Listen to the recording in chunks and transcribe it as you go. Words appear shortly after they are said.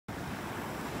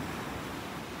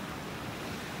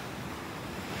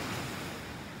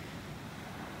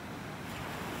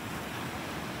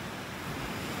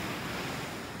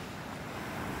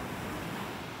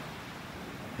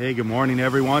Hey, good morning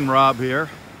everyone. Rob here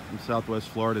from Southwest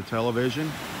Florida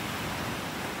Television.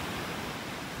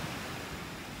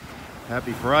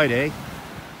 Happy Friday.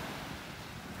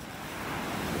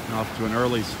 Getting off to an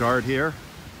early start here.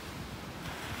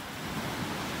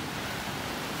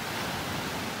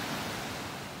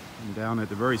 I'm down at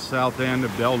the very south end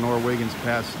of Del Norwiggins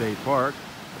Pass State Park,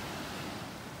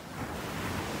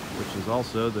 which is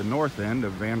also the north end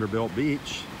of Vanderbilt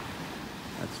Beach.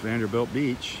 That's Vanderbilt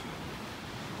Beach.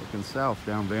 Looking south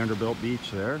down Vanderbilt Beach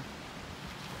there.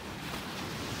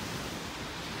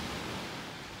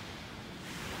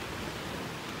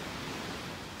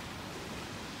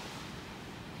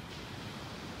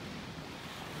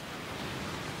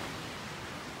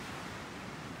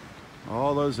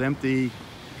 All those empty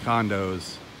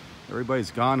condos. Everybody's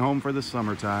gone home for the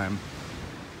summertime.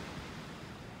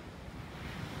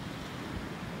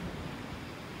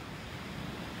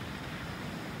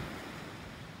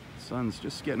 Sun's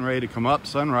just getting ready to come up.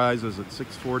 Sunrise is at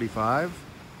 6:45.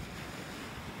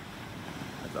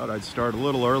 I thought I'd start a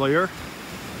little earlier.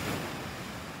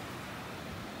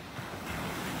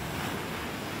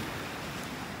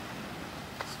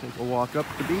 Let's take a walk up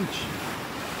the beach.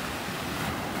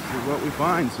 See what we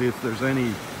find. See if there's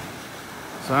any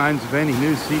signs of any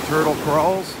new sea turtle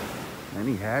crawls,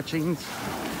 any hatchings.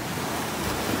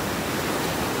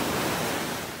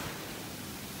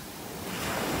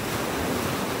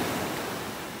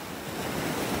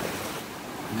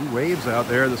 Waves out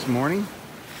there this morning.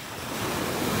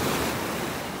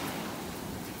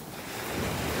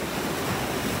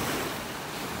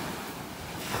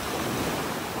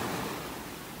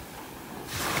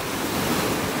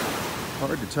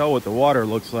 Hard to tell what the water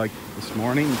looks like this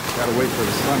morning. Gotta wait for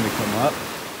the sun to come up.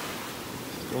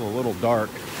 Still a little dark.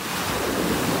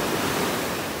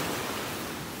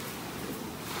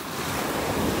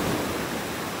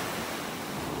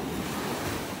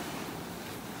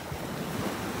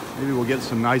 Maybe we'll get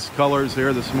some nice colors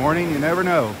here this morning. You never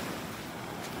know.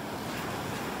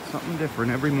 Something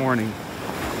different every morning.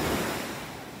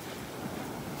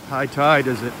 High tide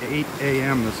is at 8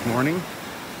 a.m. this morning.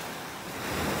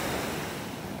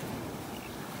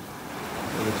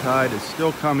 So the tide is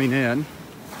still coming in.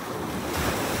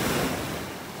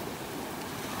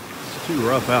 It's too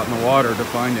rough out in the water to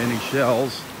find any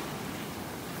shells.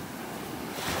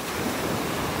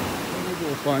 Maybe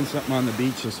we'll find something on the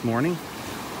beach this morning.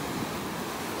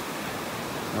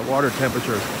 The water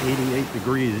temperature is 88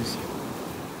 degrees.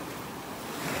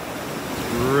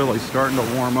 It's really starting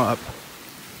to warm up.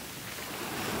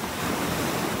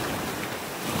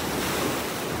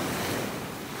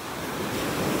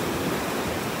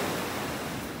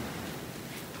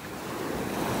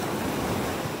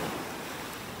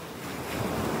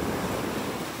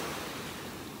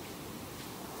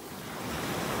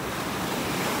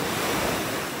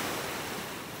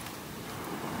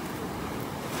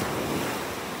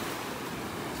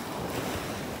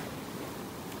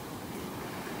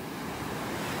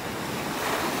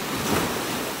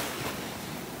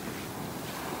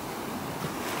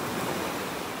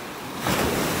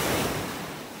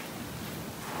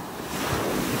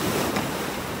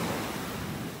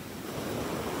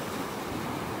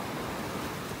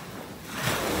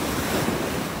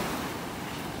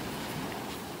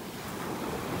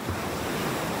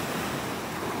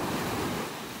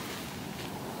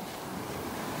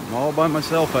 I'm all by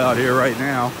myself out here right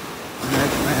now.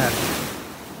 Imagine that.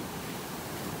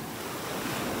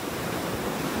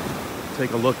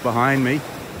 Take a look behind me.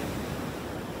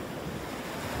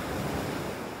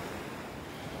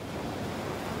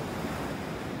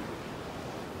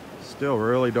 Still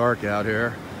really dark out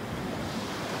here.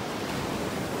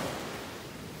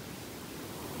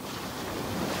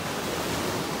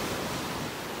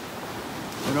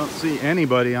 I don't see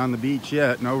anybody on the beach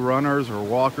yet. No runners or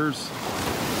walkers.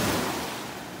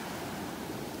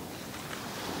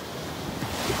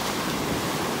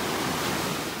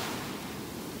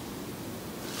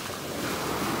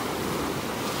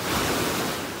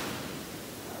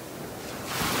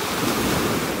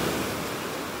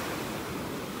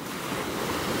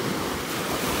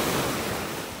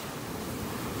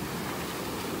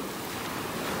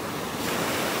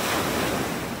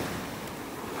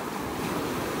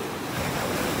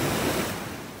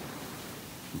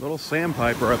 Little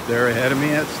sandpiper up there ahead of me.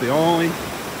 That's the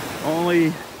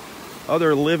only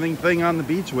other living thing on the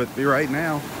beach with me right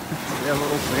now. Yeah, a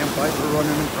little sandpiper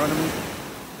running in front of me.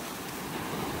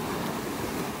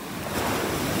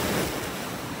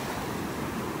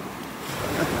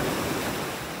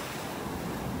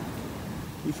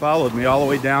 He followed me all the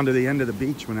way down to the end of the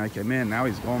beach when I came in. Now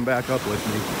he's going back up with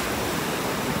me.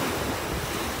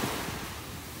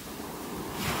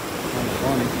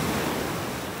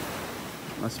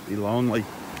 Must be lonely.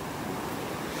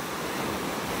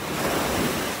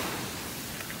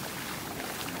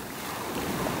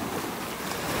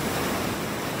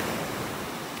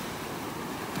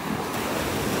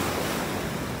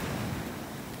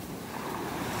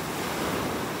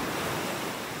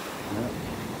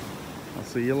 I'll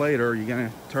see you later. You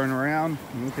gonna turn around?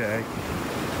 Okay.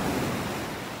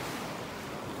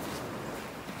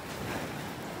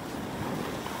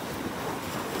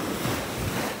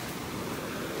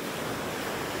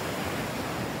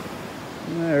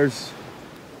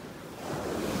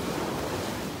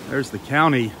 There's the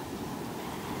county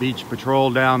beach patrol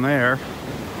down there.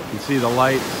 You can see the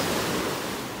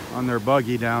lights on their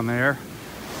buggy down there,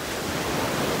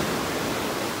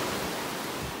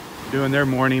 doing their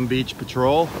morning beach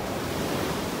patrol.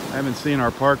 I haven't seen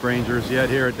our park rangers yet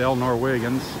here at Del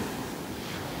Nor-Wiggins.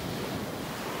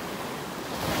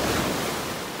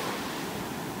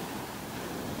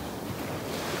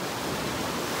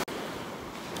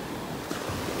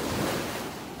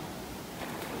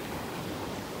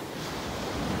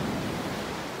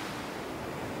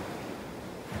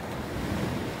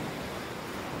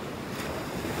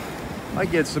 I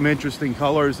get some interesting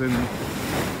colors in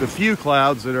the few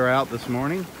clouds that are out this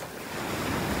morning.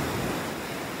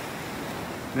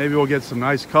 Maybe we'll get some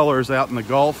nice colors out in the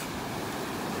Gulf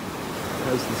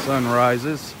as the sun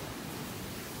rises.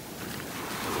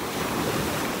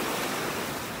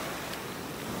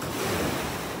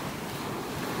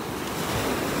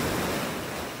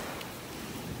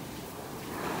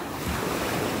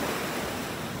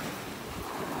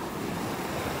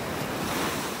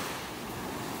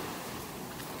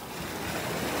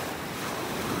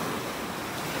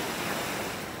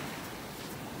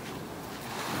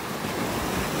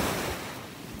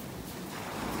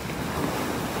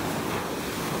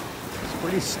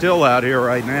 Pretty still out here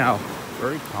right now.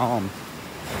 Very calm.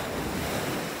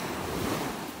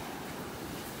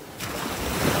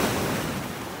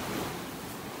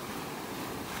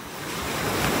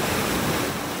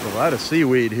 A lot of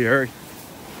seaweed here.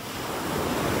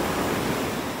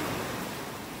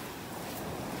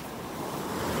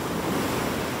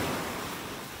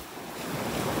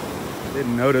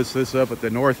 Didn't notice this up at the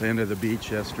north end of the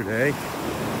beach yesterday.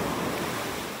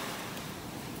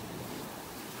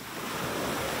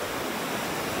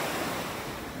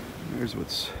 Here's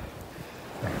what's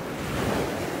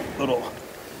a little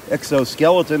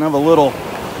exoskeleton of a little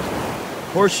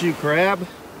horseshoe crab.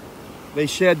 They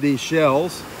shed these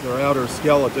shells, their outer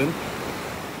skeleton,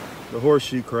 the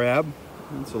horseshoe crab.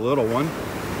 That's a little one.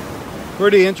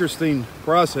 Pretty interesting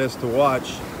process to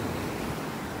watch.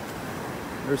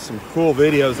 There's some cool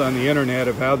videos on the internet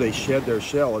of how they shed their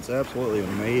shell. It's absolutely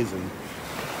amazing.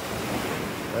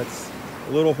 That's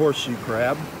a little horseshoe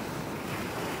crab.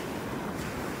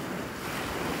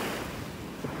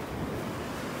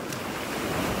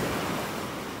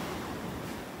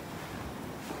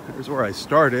 Here's where I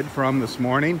started from this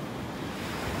morning.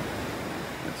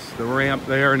 That's the ramp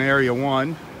there in Area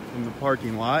 1 in the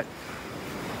parking lot.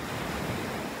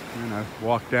 And I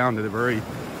walked down to the very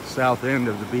south end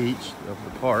of the beach, of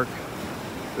the park,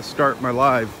 to start my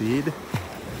live feed.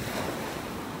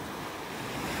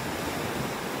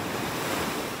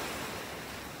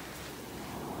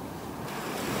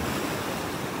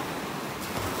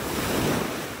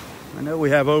 I know we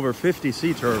have over 50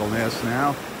 sea turtle nests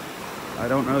now. I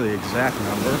don't know the exact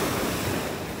number.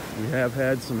 We have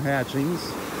had some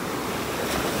hatchings.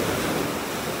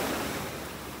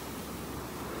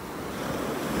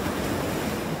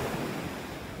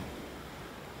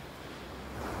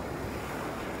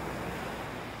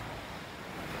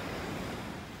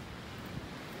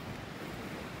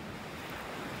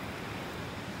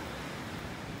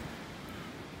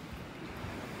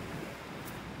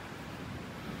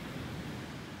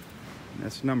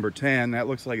 That's number 10. That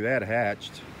looks like that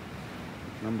hatched.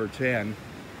 Number 10.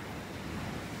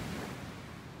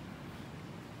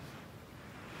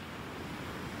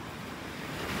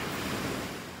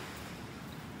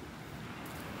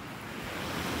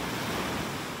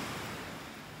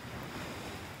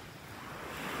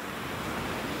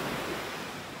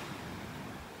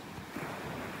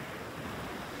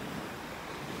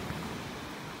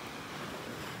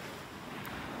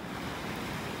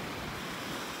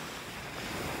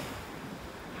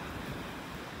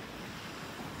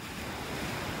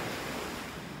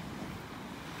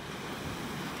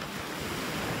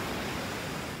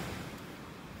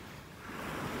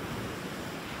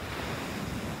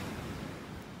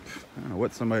 I don't know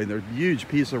what there's a huge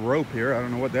piece of rope here. I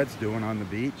don't know what that's doing on the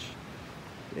beach.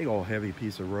 Big old heavy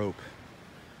piece of rope.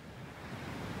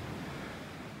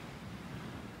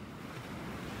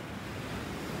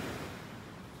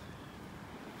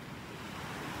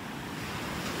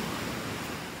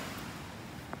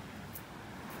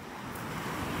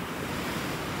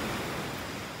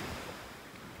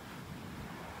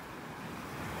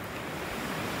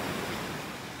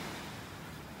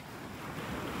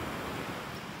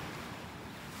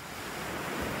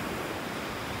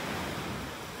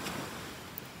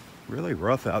 Really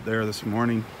rough out there this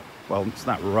morning. Well, it's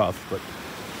not rough, but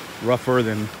rougher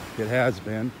than it has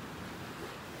been.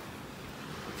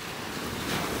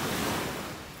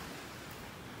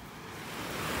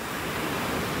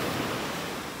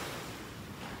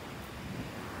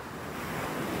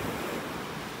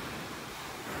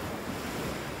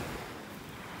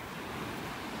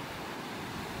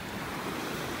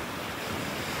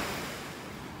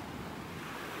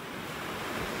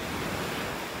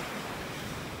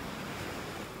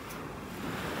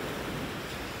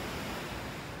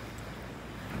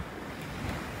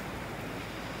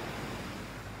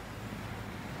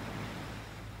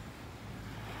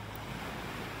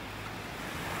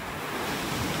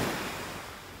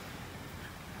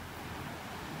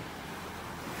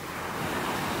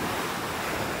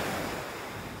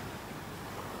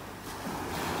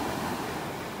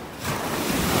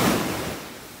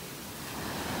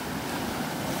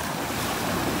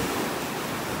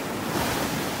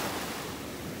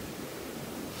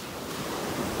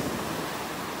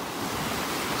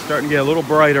 Starting to get a little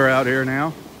brighter out here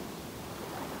now.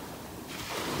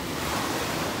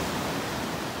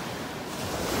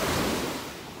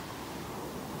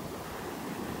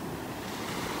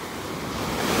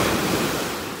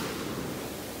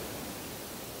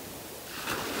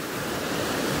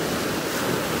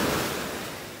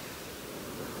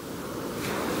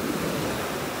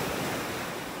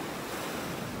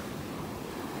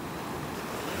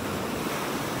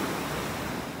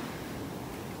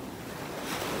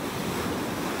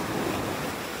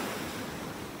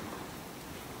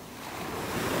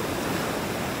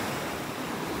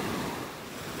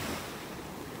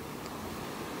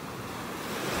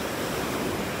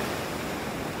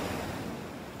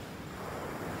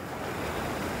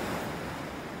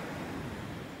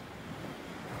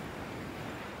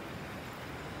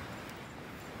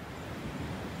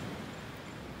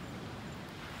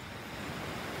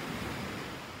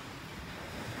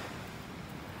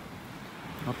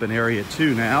 Up in Area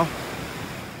 2 now.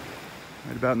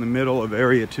 Right about in the middle of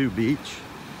Area 2 beach.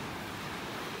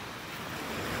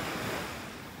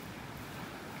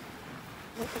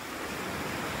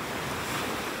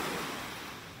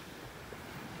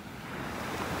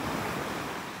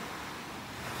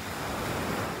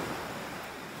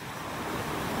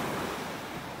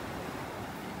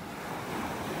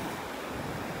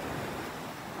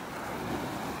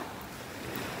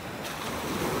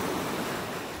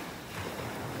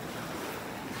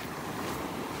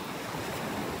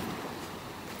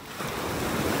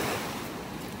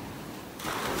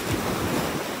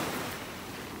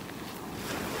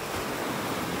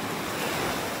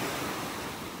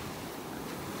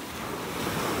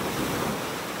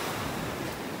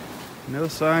 No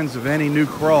signs of any new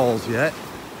crawls yet.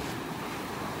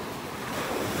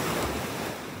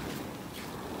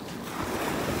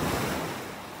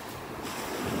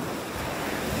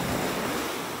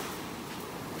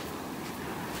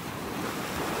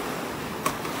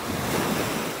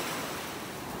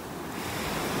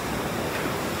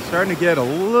 Starting to get a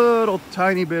little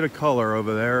tiny bit of color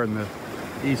over there in the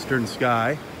eastern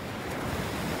sky.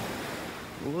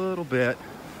 A little bit.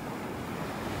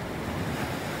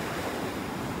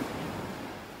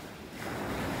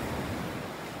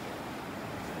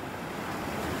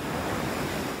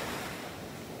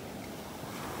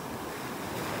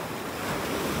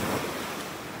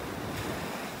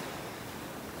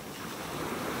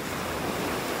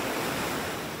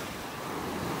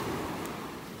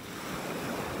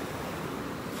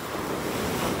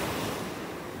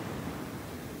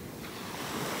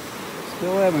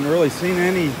 Still haven't really seen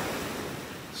any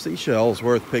seashells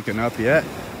worth picking up yet.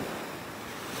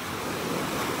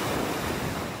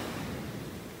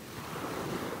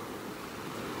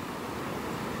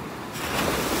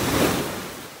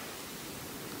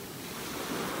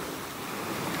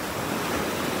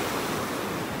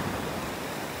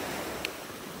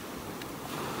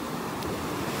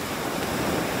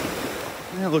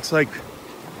 Yeah, it looks like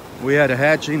we had a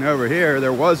hatching over here.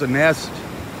 There was a nest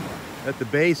at the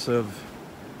base of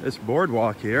this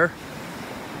boardwalk here.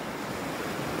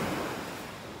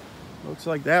 Looks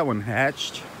like that one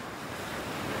hatched.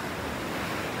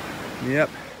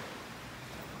 Yep.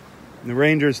 And the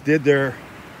rangers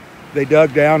they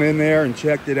dug down in there and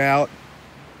checked it out.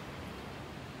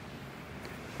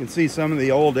 You can see some of the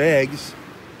old eggs.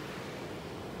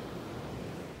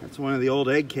 That's one of the old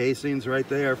egg casings right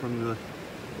there from the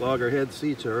loggerhead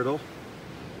sea turtle.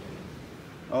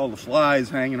 All the flies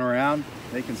hanging around,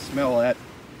 they can smell that.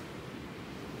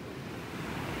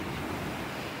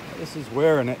 This is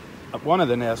where one of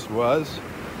the nests was.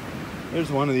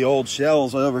 There's one of the old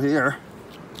shells over here.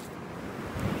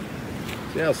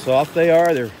 See how soft they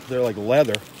are? They're like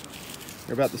leather.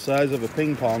 They're about the size of a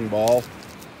ping pong ball.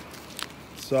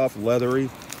 Soft, leathery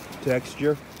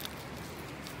texture.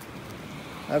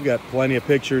 I've got plenty of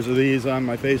pictures of these on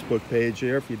my Facebook page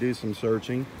here if you do some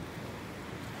searching.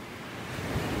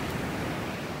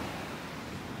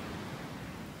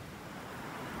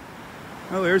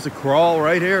 Oh, there's a crawl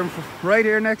right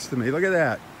here next to me. Look at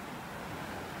that.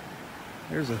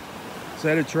 There's a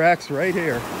set of tracks right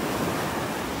here.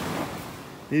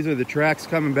 These are the tracks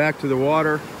coming back to the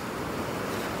water.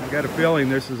 I got a feeling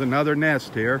this is another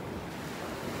nest here.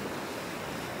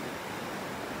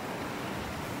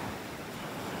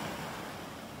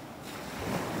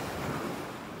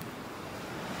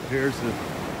 Here's the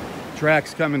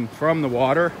tracks coming from the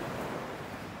water.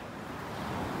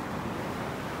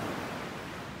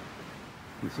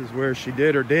 This is where she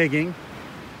did her digging.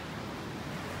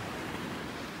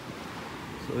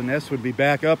 So the nest would be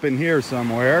back up in here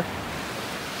somewhere.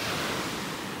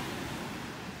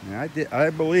 And I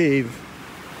believe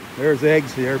there's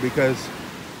eggs here because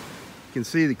you can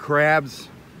see the crabs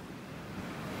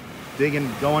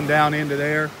digging, going down into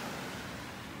there.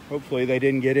 Hopefully they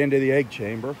didn't get into the egg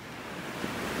chamber.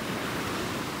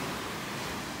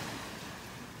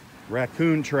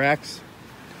 Raccoon tracks.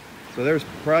 So there's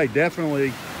probably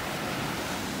definitely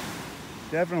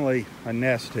a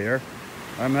nest here.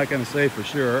 I'm not going to say for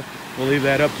sure. We'll leave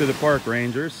that up to the park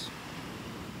rangers.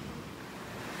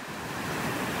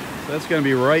 So that's going to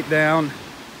be right down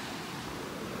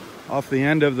off the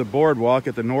end of the boardwalk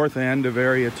at the north end of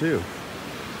Area 2.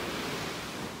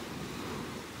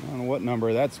 I don't know what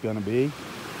number that's going to be.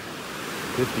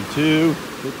 52,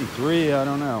 53, I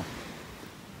don't know.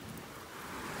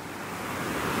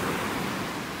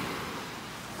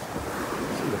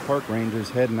 See the park rangers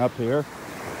heading up here.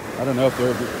 I don't know if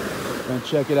they're going to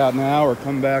check it out now or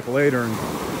come back later and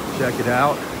check it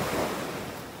out.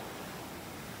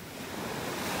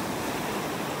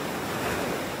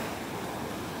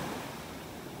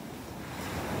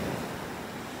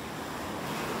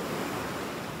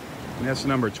 Nest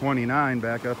number 29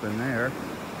 back up in there.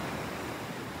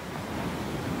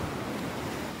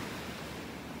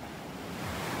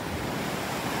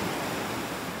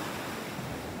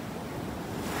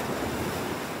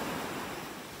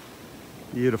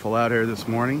 Beautiful out here this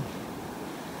morning.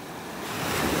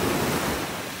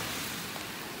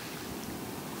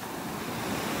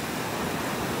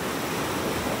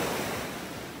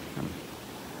 I'm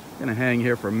gonna hang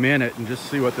here for a minute and just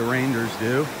see what the rangers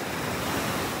do.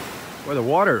 Boy, the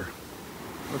water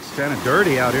looks kind of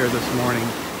dirty out here this morning.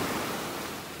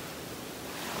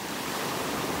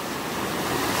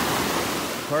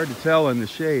 It's hard to tell in the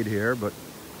shade here, but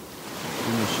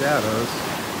in the shadows.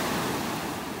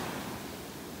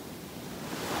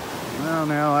 Well,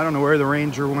 now, I don't know where the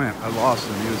ranger went. I lost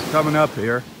him. He was coming up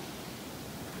here.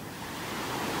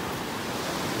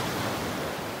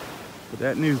 But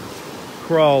that new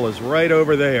crawl is right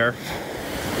over there.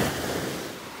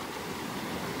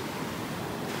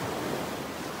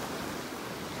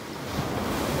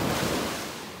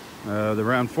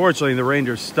 Unfortunately, the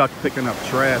ranger's stuck picking up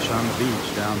trash on the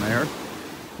beach down there.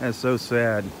 That's so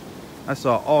sad. I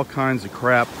saw all kinds of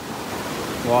crap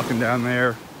walking down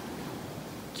there.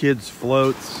 Kids'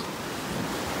 floats,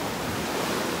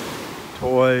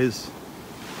 toys,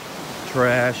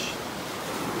 trash.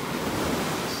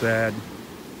 Sad.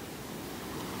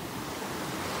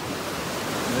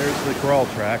 There's the crawl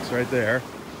tracks right there.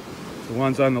 The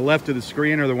ones on the left of the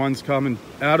screen are the ones coming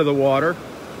out of the water.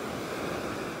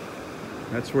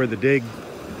 That's where the dig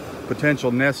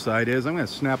potential nest site is. I'm going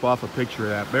to snap off a picture of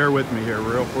that. Bear with me here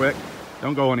real quick.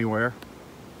 Don't go anywhere.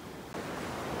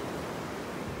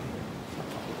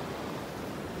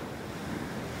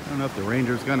 I don't know if the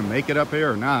ranger's going to make it up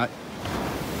here or not.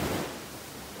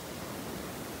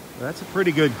 But that's a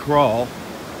pretty good crawl.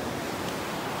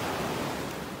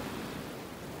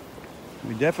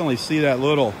 We definitely see that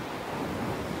little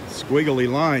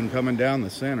squiggly line coming down the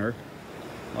center.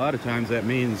 A lot of times that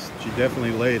means she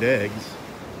definitely laid eggs.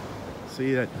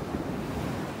 See that?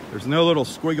 There's no little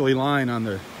squiggly line on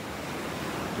the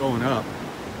going up.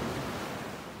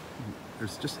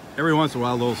 There's just every once in a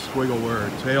while a little squiggle where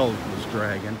her tail was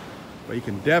dragging. But you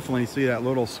can definitely see that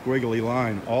little squiggly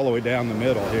line all the way down the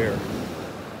middle here.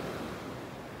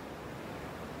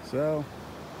 So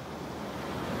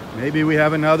maybe we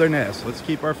have another nest. Let's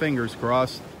keep our fingers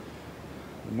crossed.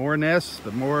 The more nests,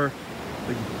 the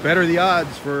better the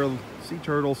odds for a sea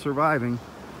turtle surviving.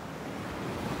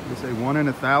 They say 1 in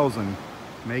 1,000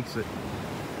 makes it.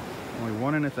 Only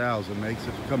 1 in 1,000 makes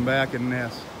it come back and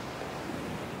nest.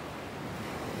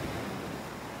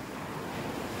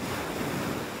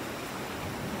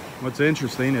 what's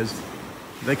interesting is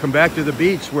they come back to the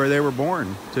beach where they were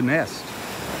born to nest.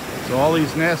 So all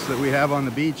these nests that we have on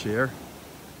the beach here,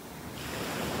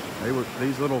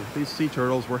 these sea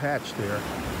turtles were hatched here.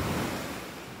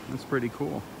 That's pretty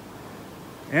cool.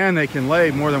 And they can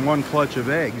lay more than one clutch of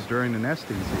eggs during the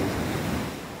nesting season.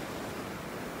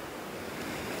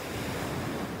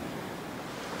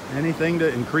 Anything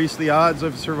to increase the odds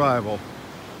of survival.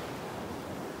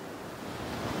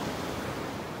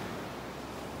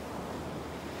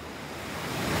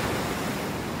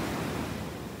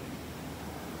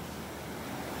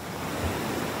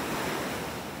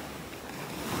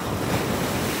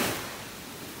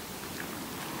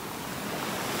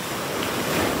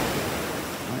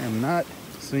 Not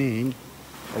seeing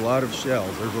a lot of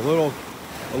shells. There's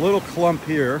a little clump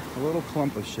here, a little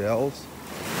clump of shells.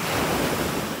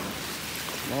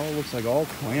 Oh, looks like all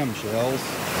clam shells.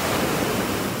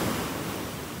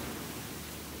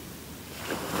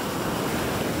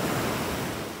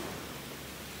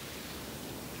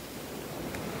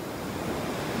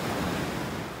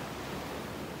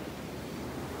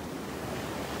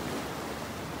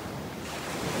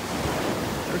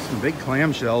 There's some big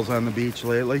clam shells on the beach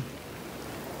recently.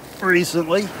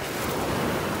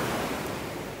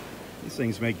 These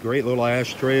things make great little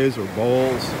ashtrays or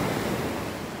bowls.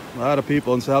 A lot of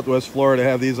people in Southwest Florida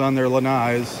have these on their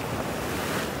lanais.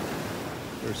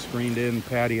 They're screened in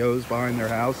patios behind their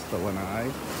house, the lanai,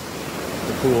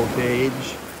 the pool cage.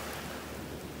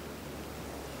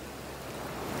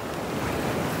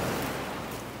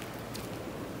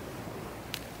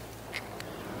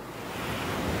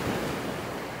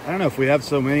 I don't know if we have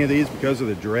so many of these because of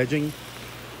the dredging,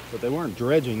 but they weren't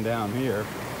dredging down here.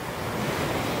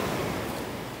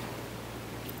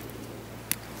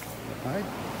 I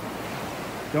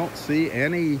don't see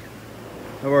any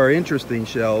of our interesting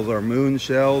shells, our moon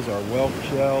shells, our whelk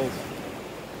shells.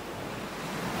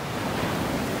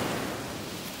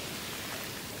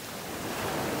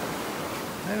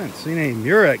 I haven't seen any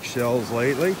murex shells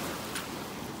lately.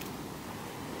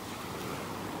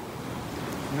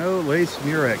 No lace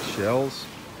murex shells.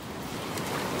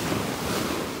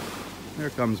 There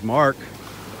comes Mark.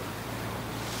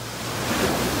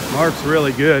 Mark's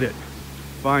really good at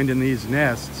finding these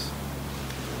nests.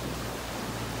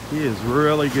 He is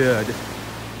really good.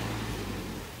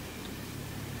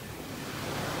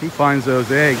 He finds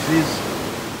those eggs. He's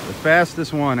the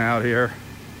fastest one out here.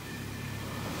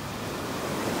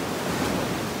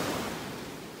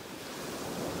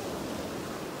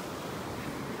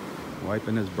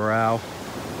 Wiping his brow.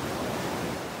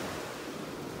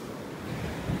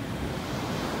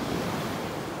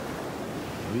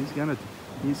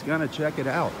 He's gonna check it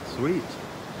out. Sweet.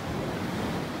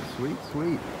 Sweet,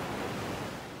 sweet.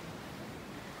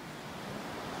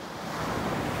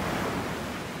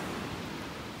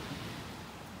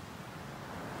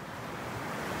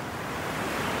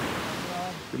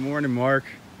 Good morning, Mark.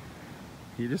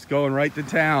 You're just going right to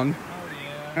town.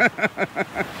 Oh,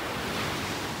 yeah.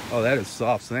 Oh, that is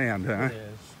soft sand, huh? It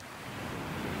is.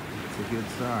 It's a good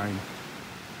sign.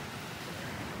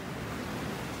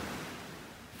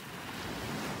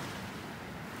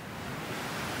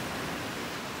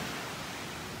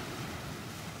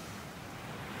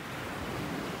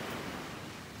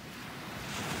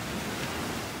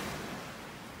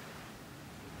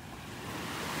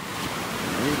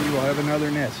 Maybe we'll have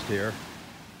another nest here.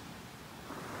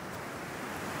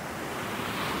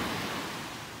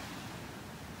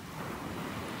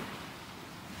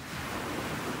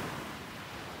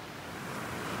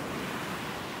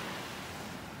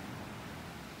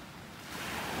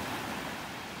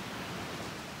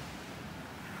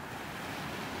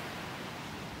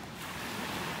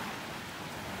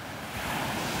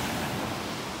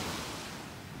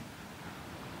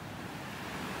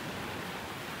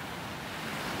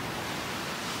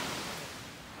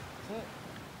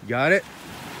 Got it?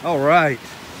 All right.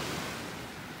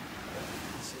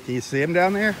 Can you see him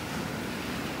down there?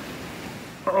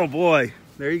 Oh boy.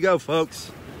 There you go,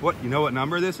 folks. You know what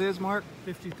number this is, Mark?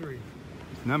 53.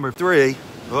 Number 3.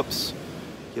 Oops.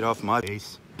 Get off my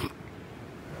face.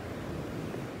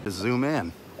 Just zoom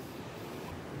in.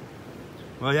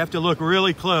 Well, you have to look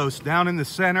really close. Down in the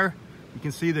center, you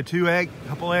can see the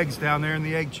couple eggs down there in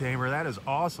the egg chamber. That is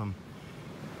awesome.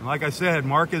 And like I said,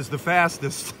 Mark is the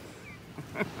fastest.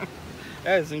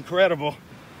 That is incredible.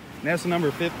 Nest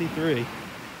number 53.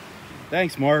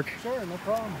 Thanks, Mark. Sure, no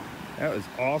problem. That was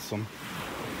awesome.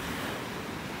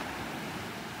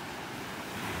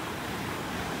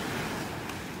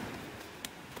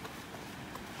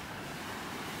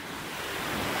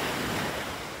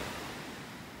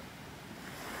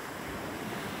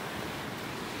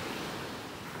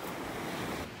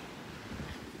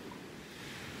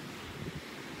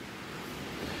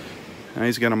 Now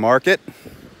he's gonna mark it.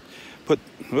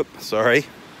 Sorry.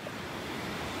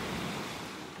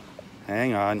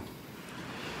 Hang on.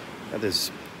 Got this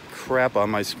crap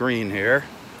on my screen here.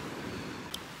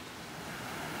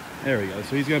 There we go.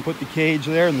 So he's gonna put the cage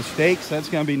there and the stakes. That's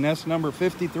gonna be nest number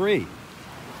 53.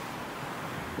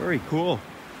 Very cool.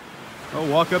 I'll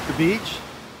walk up the beach.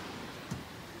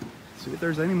 See if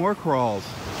there's any more crawls.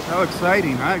 How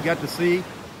exciting, huh? I got to see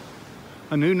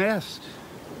a new nest.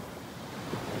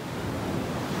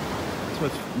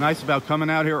 That's what's nice about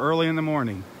coming out here early in the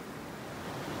morning.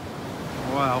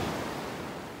 Wow.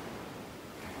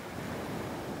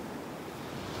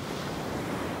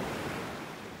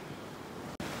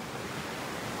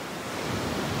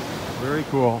 Very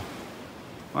cool.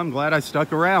 I'm glad I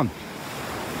stuck around.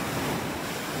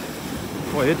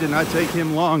 Boy, it did not take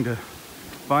him long to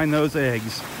find those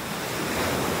eggs.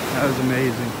 That was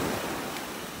amazing.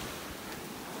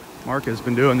 Mark has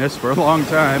been doing this for a long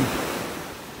time,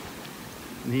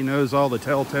 and he knows all the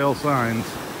telltale signs.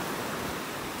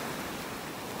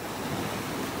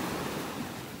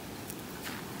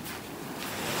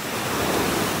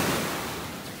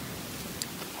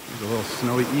 There's a little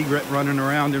snowy egret running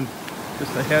around him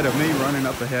just ahead of me, running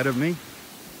up ahead of me.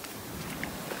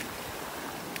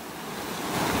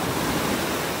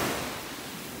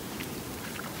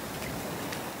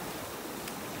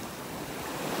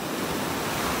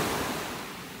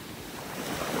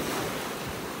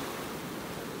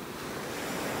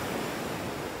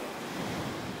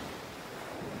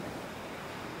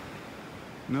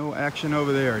 No action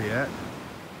over there yet.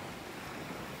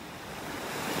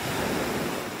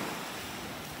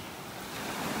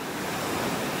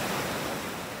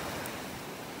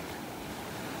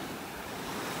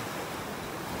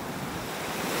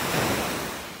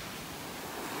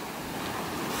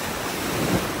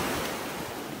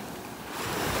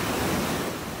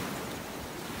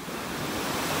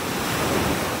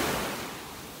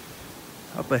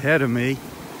 Up ahead of me,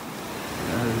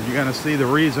 you're going to see the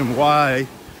reason why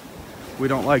we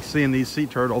don't like seeing these sea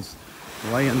turtles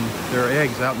laying their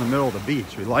eggs out in the middle of the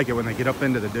beach. We like it when they get up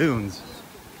into the dunes.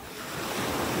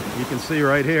 You can see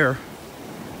right here,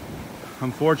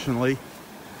 unfortunately,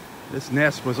 this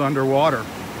nest was underwater.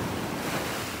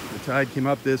 The tide came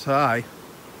up this high,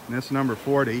 nest number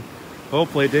 40.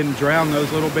 Hopefully it didn't drown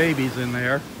those little babies in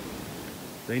there.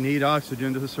 They need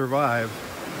oxygen to survive.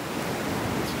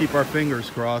 Let's keep our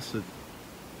fingers crossed that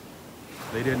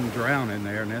they didn't drown in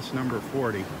there. Nest number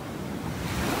 40.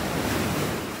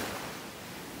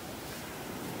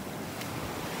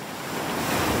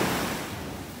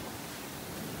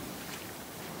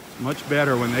 Much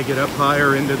better when they get up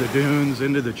higher into the dunes,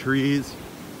 into the trees.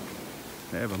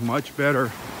 They have a much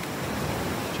better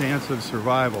chance of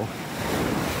survival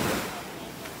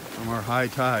from our high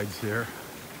tides here.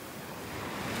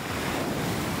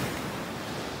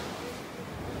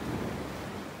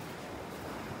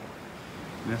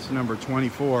 Nest number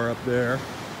 24 up there.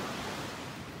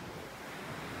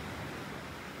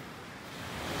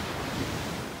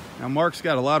 Now Mark's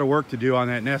got a lot of work to do on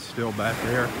that nest still back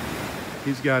there.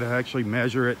 He's got to actually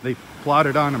measure it. They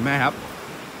plotted on a map.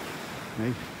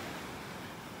 They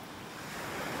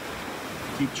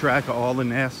keep track of all the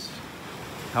nests,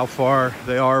 how far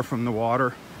they are from the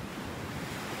water.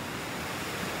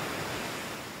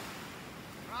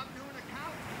 Rob doing a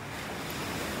count.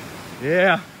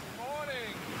 Yeah.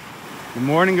 Good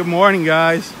morning. Good morning,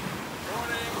 guys. Good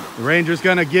morning. The ranger's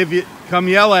gonna come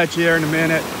yell at you here in a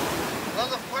minute. Well,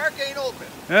 the park ain't open.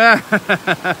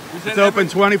 It's open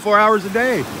 24 hours a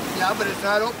day. Yeah, but it's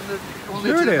not open to only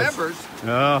Sure to it the is. members.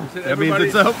 Oh, that means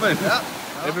it's open. Yeah.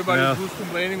 Everybody Yeah. who's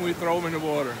complaining, we throw them in the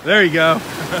water. There you go.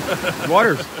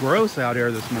 Water's gross out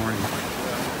here this morning.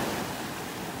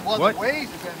 Well, What? the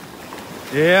waves have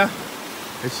been. Yeah.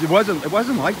 It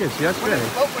wasn't like this yesterday.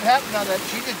 Look what happened on that.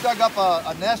 She just dug up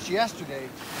a nest yesterday.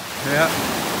 Yeah.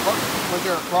 What, was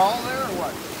there a crawl there or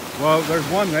what? Well, there's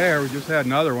one there. We just had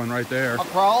another one right there. A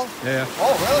crawl? Yeah.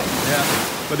 Oh, really?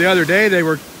 Yeah. But the other day they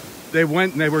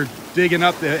went and they were digging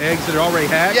up the eggs that had already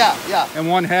hatched. Yeah, yeah. And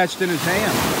one hatched in his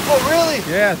hand. Oh, really?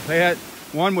 Yeah. They had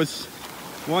one,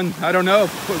 I don't know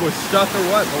if it was stuffed or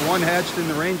what, but one hatched in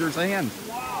the ranger's hand.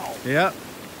 Wow. Yeah.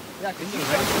 Yeah,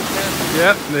 because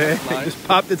Yep. They Nice. just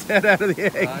popped its head out of the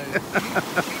egg. Nice. she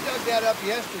dug that up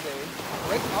yesterday,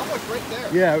 almost right there.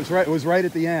 Yeah, it was right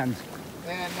at the end.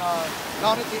 And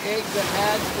counted the eggs that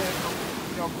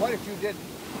hatched, and quite a few didn't.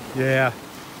 Yeah.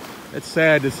 It's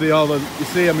sad to see you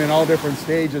see them in all different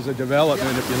stages of development.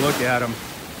 Yeah. If you look at them.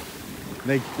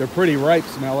 They're pretty ripe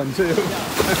smelling too. Yeah, the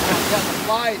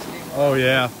flies came. Oh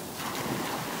yeah.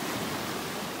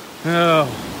 Oh,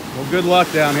 well, good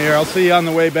luck down here. I'll see you on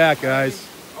the way back, guys.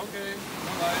 Okay.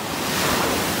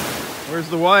 Where's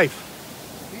the wife?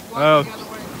 He's Oh. walking the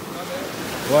other way. Not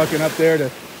there. Walking up there to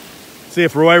see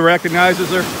if Roy recognizes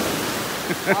her.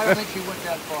 I don't think she went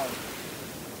that far.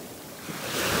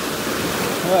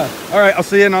 All right, I'll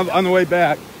see you on the way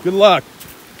back. Good luck.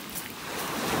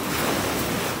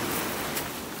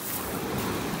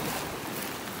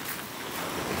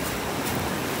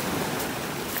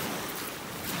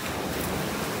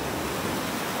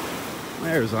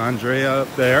 There's Andrea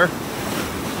up there.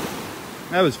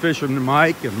 That was fisherman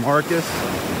Mike and Marcus.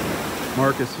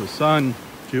 Marcus' son,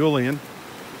 Julius.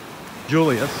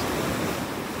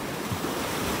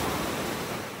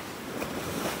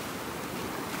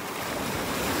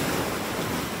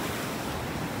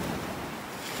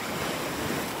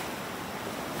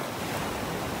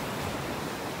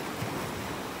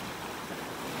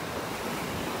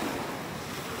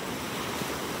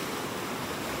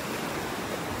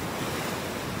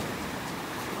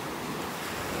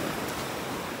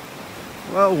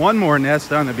 Well, one more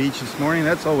nest on the beach this morning.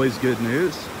 That's always good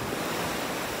news.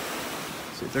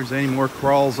 See if there's any more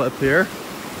crawls up here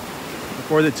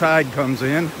before the tide comes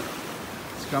in.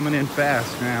 It's coming in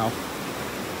fast now.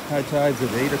 High tide's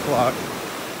at 8 o'clock.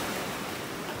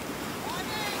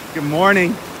 Good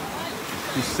morning.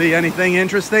 You see anything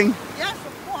interesting? Yes,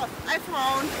 of course. I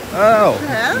found. Oh,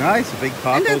 Yeah. nice. A big And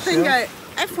cockle I think shell.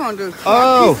 I found it.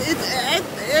 Oh.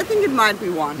 I think it might be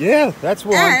one. Yeah, that's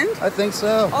one. And- I think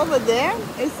so. Over there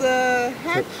is a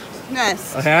hatched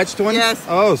nest. A hatched one? Yes.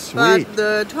 Oh, sweet. But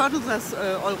the turtles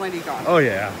are already gone. Oh,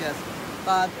 yeah. Yes.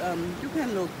 But you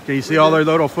can look. Can you see all their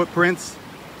little footprints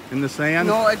in the sand?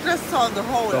 No, I just saw the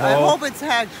hole. The I hole? hope it's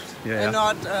hatched. Yeah. And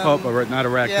not. Not a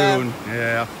raccoon.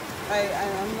 Yeah.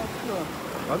 I'm not sure.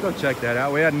 I'll go check that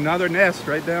out. We had another nest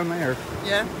right down there.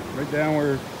 Yeah. Right down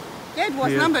where, Yeah, it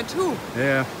was Yeah. number 2.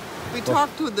 yeah. We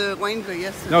talked to the ranger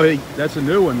yesterday. No, that's a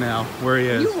new one now, where he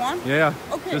is. New one? Yeah.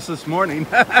 Okay. Just this morning.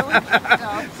 I will check it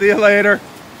out. See you later.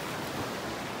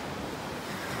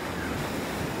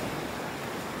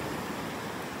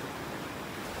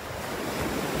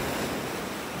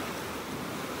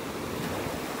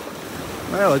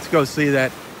 Well, let's go see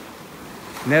that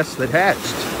nest that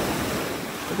hatched.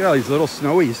 Look at all these little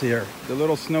snowies here. The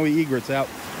little snowy egrets out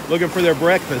looking for their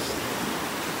breakfast.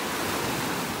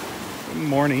 Good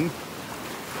morning.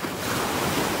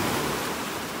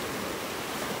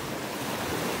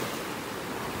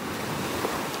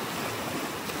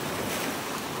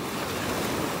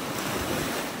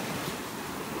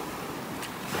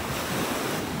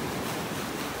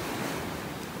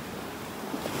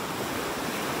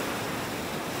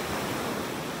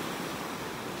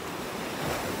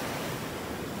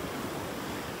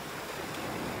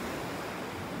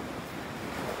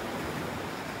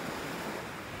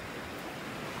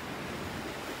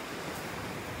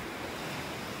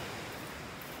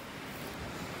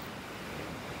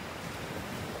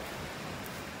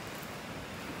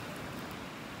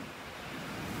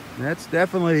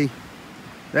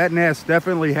 That nest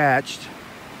definitely hatched.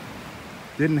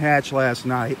 Didn't hatch last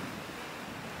night.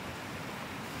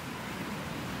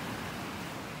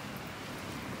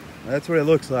 That's what it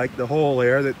looks like, the hole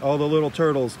there that all the little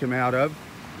turtles come out of.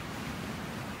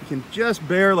 You can just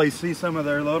barely see some of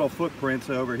their little footprints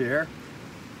over here.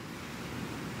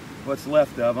 What's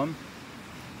left of them.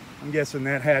 I'm guessing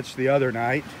that hatched the other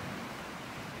night.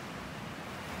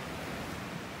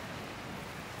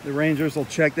 The rangers will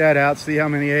check that out, see how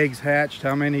many eggs hatched,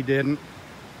 how many didn't.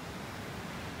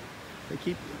 They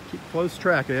keep close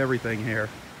track of everything here.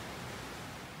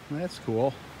 That's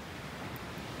cool.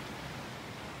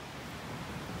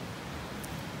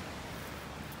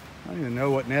 I don't even know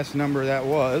what nest number that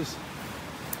was.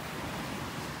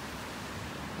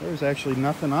 There's actually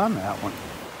nothing on that one.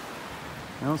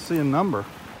 I don't see a number.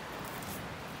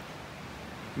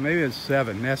 Maybe it's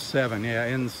 7, nest 7, yeah,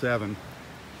 N7.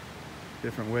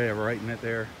 Different way of writing it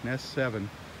there, nest 7.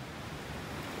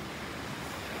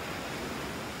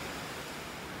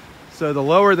 So the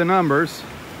lower the numbers,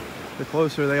 the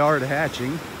closer they are to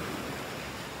hatching. You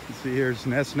can see here's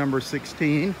nest number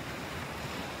 16.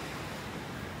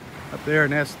 Up there,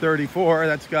 nest 34,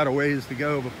 that's got a ways to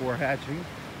go before hatching.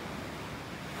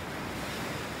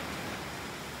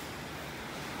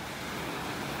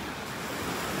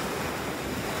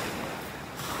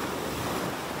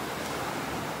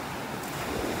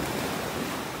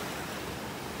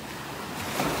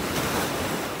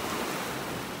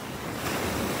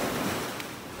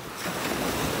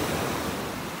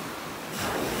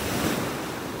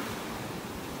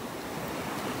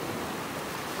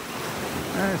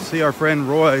 I see our friend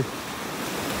Roy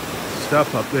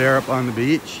stuff up there up on the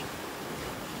beach.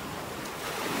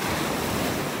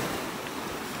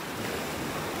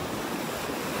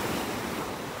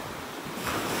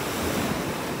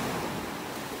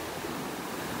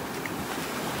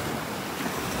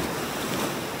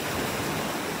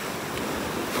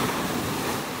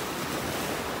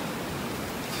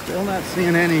 Still not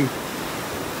seeing any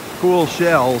cool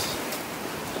shells.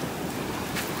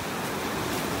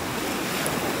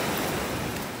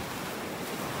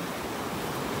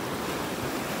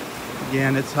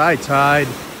 Again, it's high tide,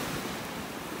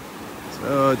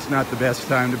 so it's not the best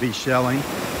time to be shelling.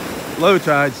 Low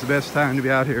tide's the best time to be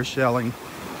out here shelling.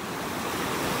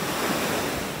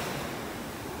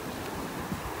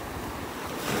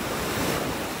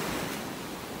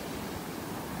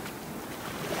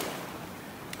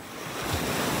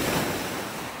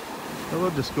 So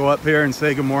we'll just go up here and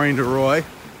say good morning to Roy.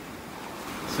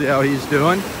 See how he's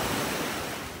doing.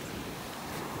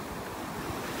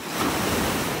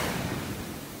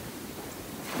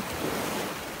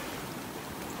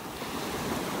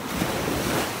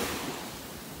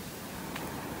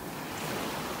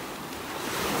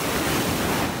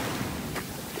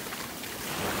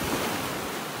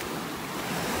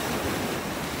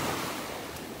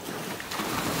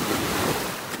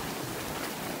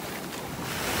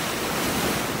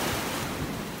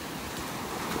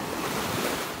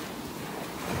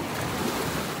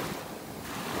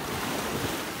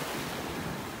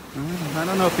 I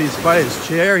don't know if he's by his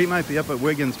chair. He might be up at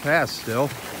Wiggins Pass still.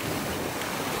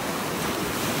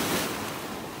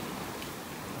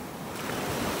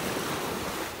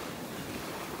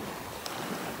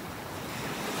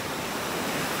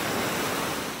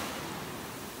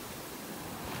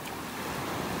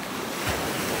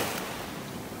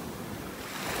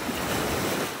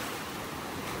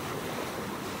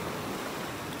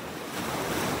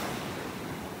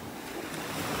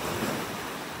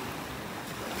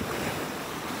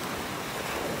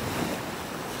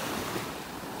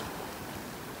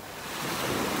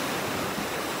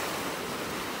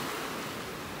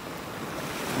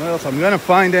 Well, if I'm going to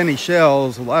find any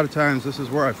shells, a lot of times this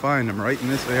is where I find them, right in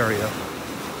this area.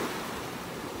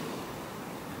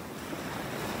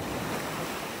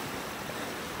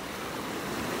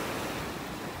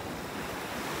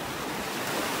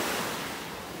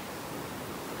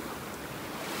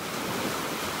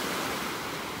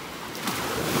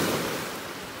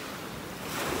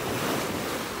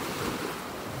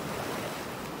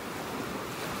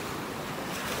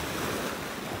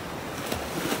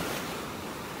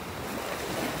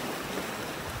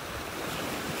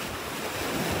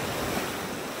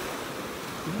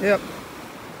 Yep,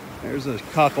 there's a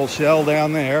cockle shell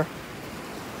down there.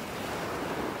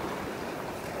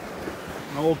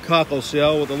 An old cockle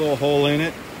shell with a little hole in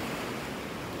it.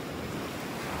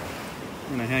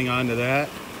 I'm gonna hang on to that.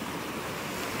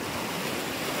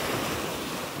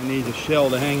 I need the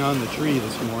shell to hang on the tree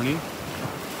this morning.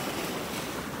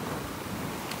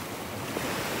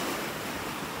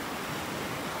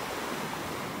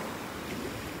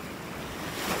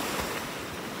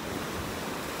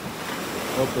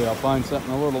 Hopefully I'll find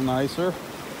something a little nicer.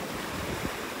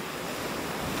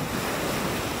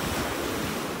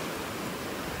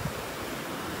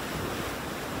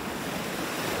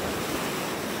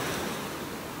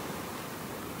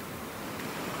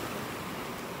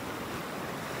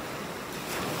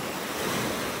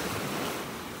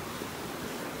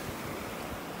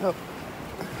 Oh,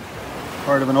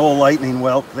 part of an old lightning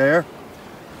whelk there.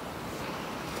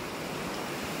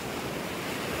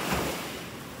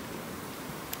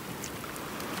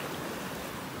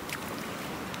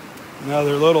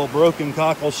 Another little broken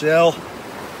cockle shell.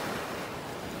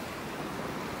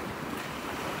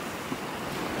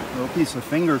 Little piece of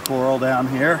finger coral down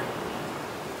here.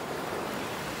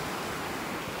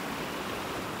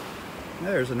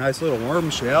 There's a nice little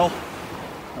worm shell.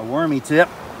 A wormy tip.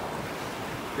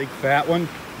 Big fat one.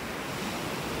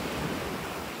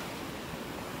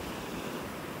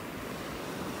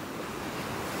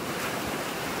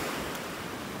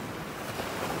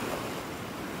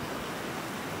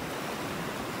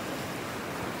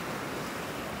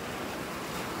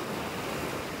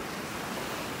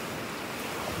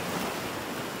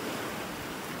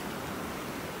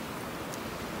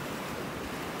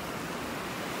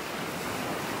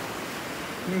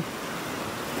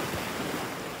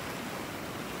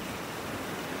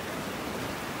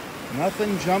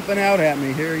 Nothing jumping out at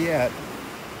me here yet.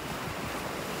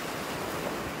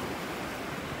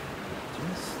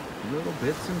 Just little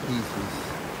bits and pieces.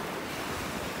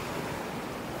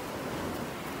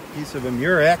 Piece of a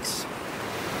murex.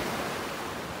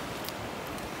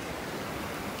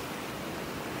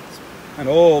 An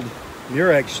old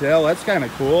murex shell. That's kind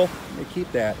of cool. Let me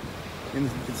keep that. You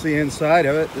can see inside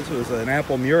of it. This was an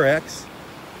apple murex.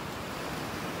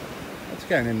 That's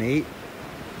kind of neat.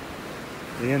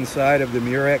 The inside of the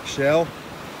murex shell.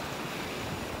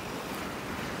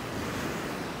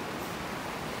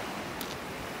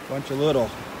 Bunch of little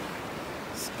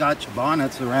Scotch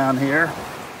bonnets around here.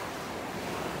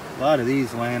 A lot of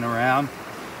these laying around.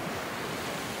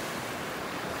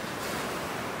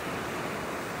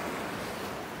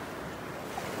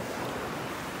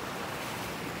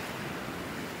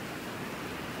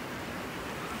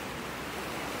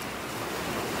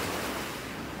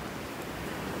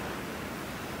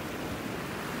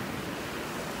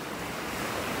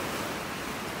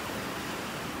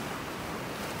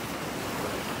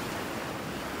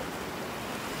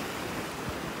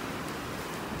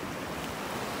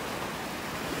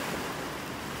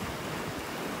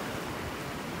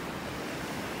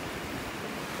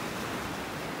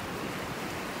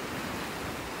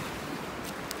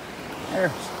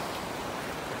 There's a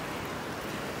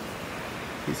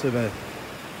piece of a,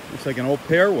 looks like an old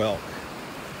pear whelk.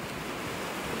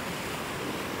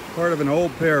 Part of an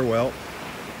old pear whelk.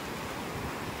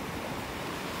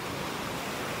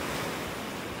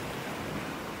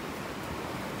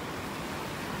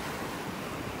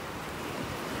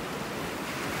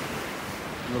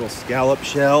 Little scallop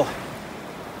shell.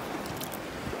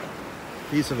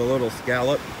 Piece of a little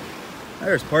scallop.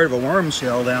 There's part of a worm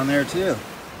shell down there too.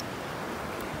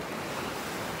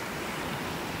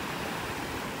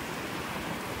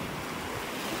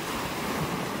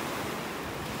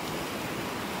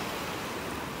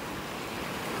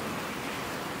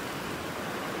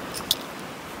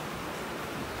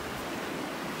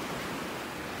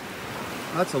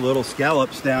 Lots of little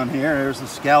scallops down here. There's a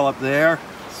scallop there,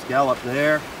 scallop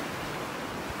there.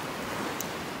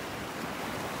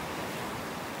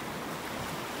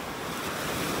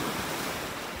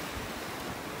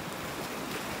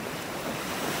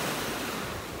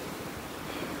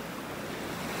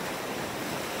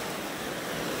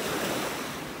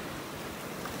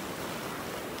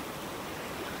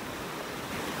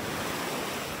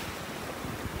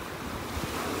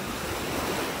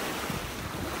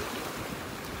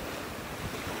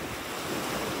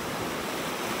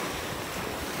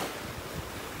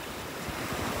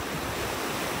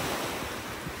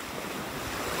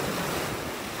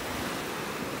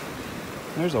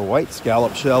 There's a white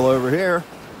scallop shell over here.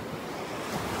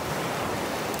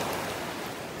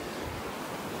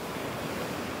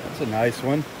 That's a nice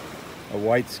one. A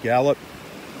white scallop.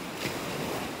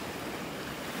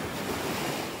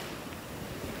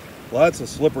 Lots of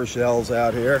slipper shells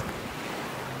out here.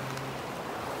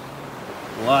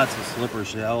 Lots of slipper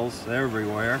shells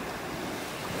everywhere.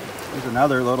 There's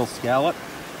another little scallop.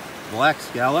 Black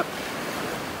scallop.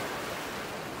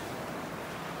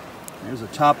 There's the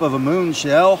top of a moon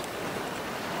shell.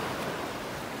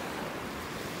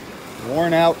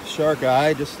 Worn out shark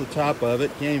eye, just the top of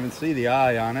it. Can't even see the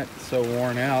eye on it, it's so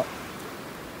worn out.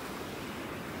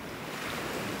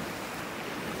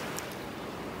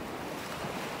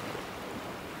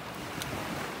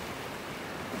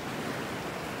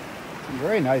 Some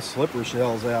very nice slipper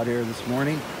shells out here this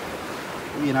morning.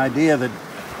 Give you an idea of the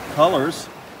colors.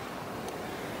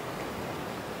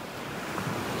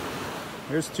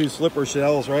 Here's two slipper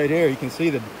shells right here. You can see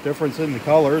the difference in the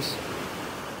colors.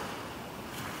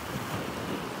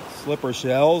 Slipper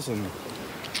shells, and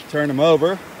turn them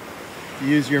over. If you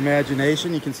use your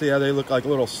imagination, you can see how they look like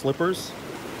little slippers.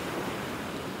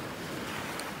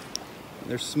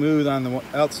 They're smooth on the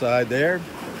outside there.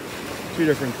 Two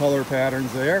different color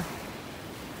patterns there.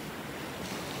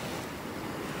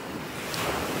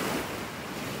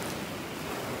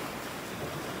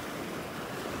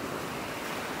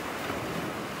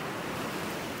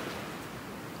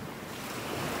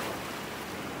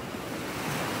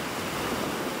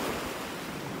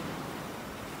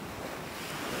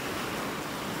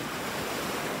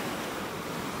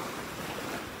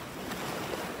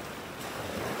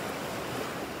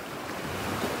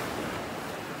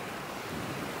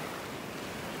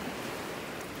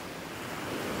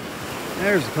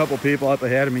 There's a couple people up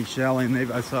ahead of me shelling.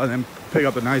 I saw them pick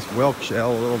up a nice whelk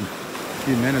shell a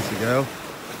few minutes ago.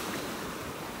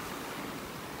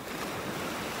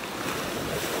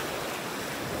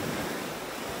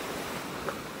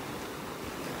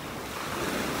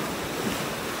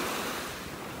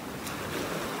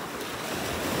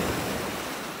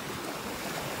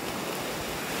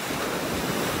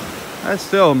 I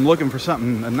still am looking for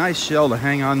something, a nice shell to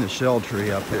hang on the shell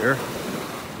tree up here.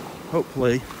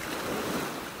 Hopefully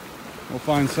we'll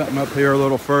find something up here a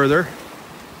little further.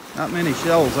 Not many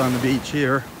shells on the beach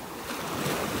here.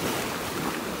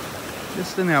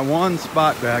 Just in that one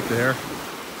spot back there.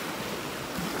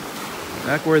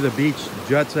 Back where the beach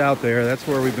juts out there, that's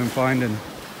where we've been finding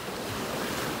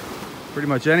pretty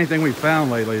much anything we've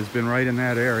found lately has been right in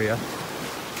that area.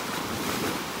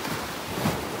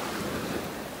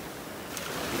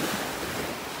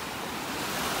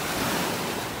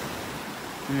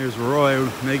 Here's Roy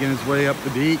making his way up the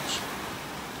beach.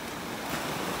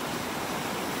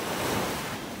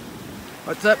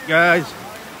 What's up, guys?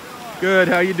 Good.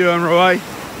 How you doing, Roy?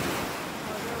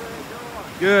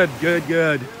 Good, good,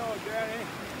 good.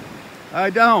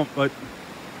 I don't, but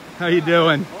how you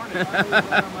doing? One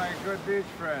of my good beach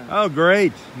friends. Oh,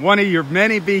 great. One of your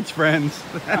many beach friends.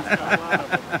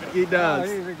 He does.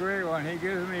 Oh, he's a great one. He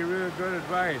gives me really good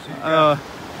advice.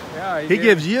 He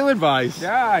gives you advice.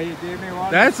 Yeah, he gave me one.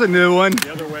 That's a new one.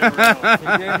 The other way around.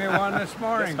 He gave me one this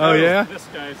morning. Oh, yeah? This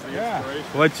guy's the Yeah. inspiration.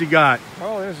 What you got?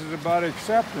 Oh, this is about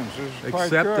acceptance. This is quite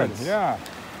Acceptance. good. Yeah.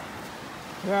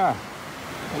 Yeah.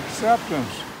 Acceptance.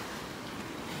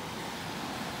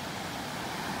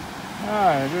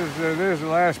 There's the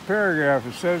last paragraph.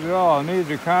 It says it all. I need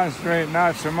to concentrate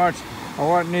not so much on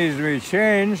what needs to be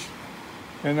changed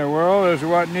in the world as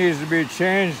what needs to be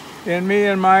changed in me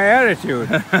and my attitude.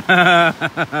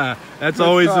 That's Good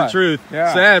always thought. the truth.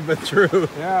 Yeah. Sad but true.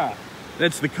 Yeah.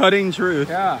 That's the cutting truth.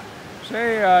 Yeah.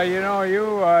 Say,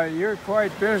 you're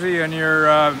quite busy in your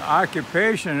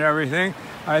occupation and everything.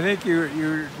 I think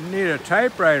you need a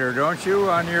typewriter, don't you,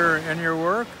 in your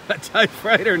work? A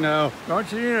typewriter? No.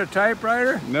 Don't you need a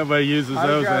typewriter? Nobody uses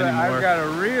those anymore. I've got a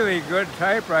really good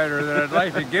typewriter that I'd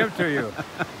like to give to you.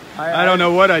 I don't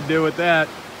know what I'd do with that.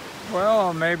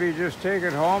 Well, maybe just take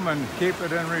it home and keep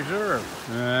it in reserve.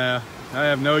 I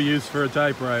have no use for a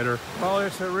typewriter. Well,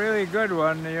 it's a really good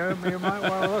one. You might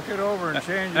want to look it over and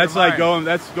change That's your like mind.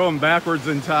 that's going backwards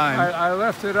in time. I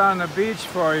left it on the beach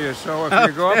for you, so if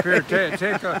you go up here,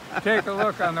 take a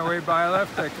look on the way by. I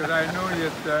left it because I knew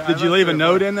you'd. Did you leave a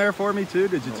note in there for me too?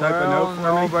 Did you type a note for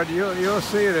no, me? but you'll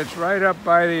see it. It's right up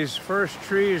by these first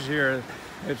trees here.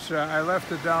 It's I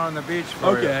left it down on the beach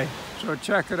for you. Okay. So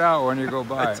check it out when you go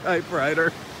by. A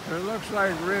typewriter. It looks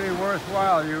like really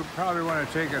worthwhile. You probably want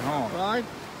to take it home. Well,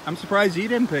 I'm surprised you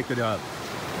didn't pick it up.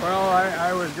 Well,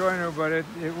 I was going to, but it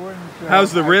wouldn't.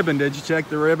 How's the ribbon? Did you check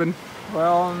the ribbon?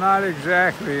 Well, not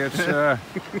exactly.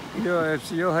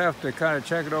 It's you'll have to kind of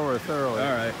check it over thoroughly.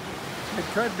 All right. It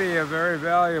could be a very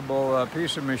valuable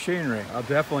piece of machinery. I'll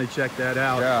definitely check that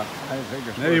out. Yeah, I think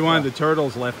it's Maybe one of the worthwhile.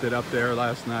 turtles left it up there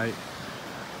last night.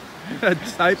 A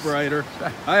typewriter.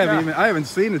 I haven't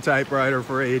seen a typewriter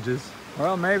for ages.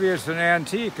 Well, maybe it's an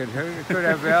antique. It could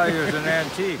have value as an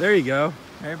antique. There you go.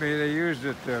 Maybe they used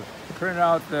it to print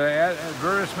out the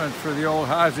advertisement for the old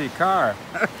Hazy car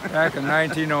back in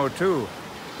 1902.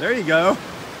 There you go.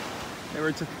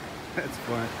 That's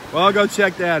fun. Well, I'll go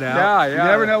check that out. Yeah, You yeah.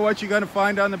 never know what you're going to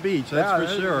find on the beach, that's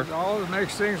for sure. All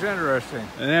makes things interesting.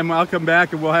 And then I'll come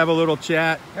back and we'll have a little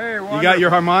chat. Hey, You got your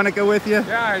harmonica with you?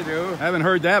 Yeah, I do. I haven't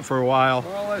heard that for a while.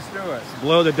 Well, let's do it.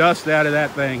 Blow the dust out of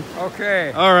that thing.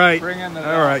 Okay. All right. Bring in the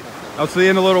All right. I'll see you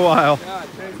in a little while. Yeah,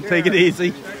 Take it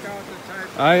easy. Check out the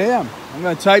type. I am. I'm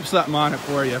going to type something on it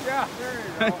for you. Yeah,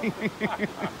 there you go.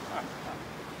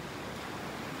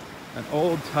 An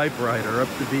old typewriter up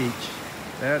the beach.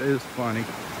 That is funny.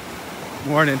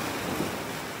 Morning.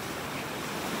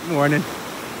 Morning.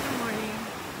 Good morning.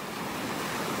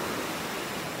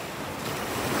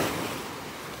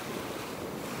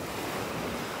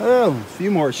 Oh, a few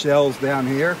more shells down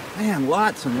here. Man,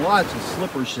 lots and lots of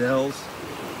slipper shells.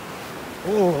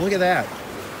 Oh, look at that.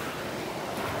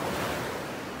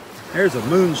 There's a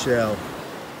moon shell.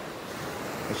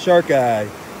 A shark eye.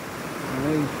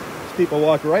 And these people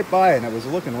walked right by and it was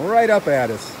looking right up at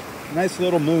us. Nice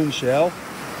little moon shell.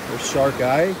 Or shark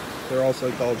eye. They're also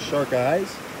called shark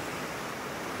eyes.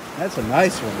 That's a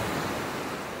nice one.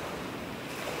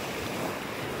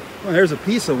 Well, there's a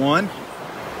piece of one.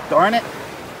 Darn it.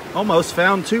 Almost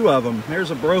found two of them.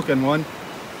 There's a broken one.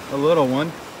 A little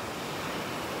one.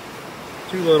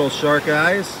 Two little shark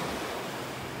eyes.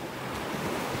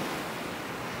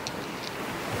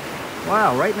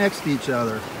 Wow, right next to each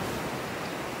other.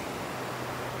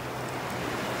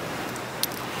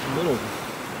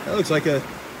 That looks like an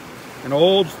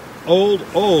old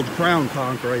crown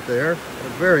conch right there. A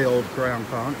very old crown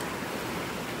conch.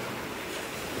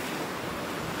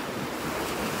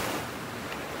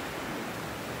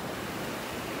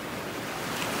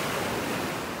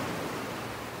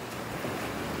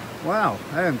 Wow,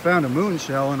 I haven't found a moon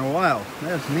shell in a while.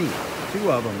 That's neat.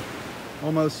 Two of them,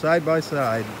 almost side by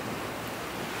side.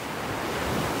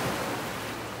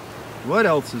 What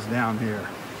else is down here?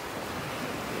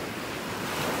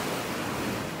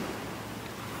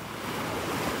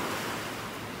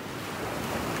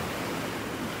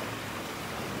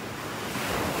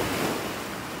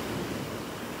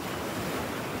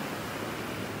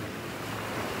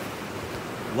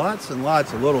 Lots and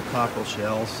lots of little cockle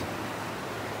shells.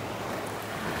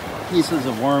 Pieces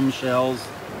of worm shells.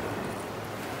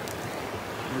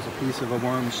 Here's a piece of a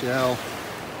worm shell,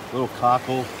 little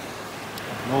cockle,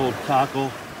 an old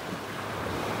cockle.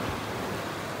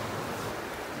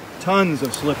 Tons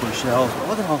of slipper shells, but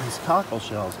look at all these cockle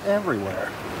shells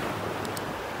everywhere.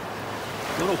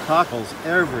 Little cockles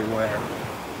everywhere.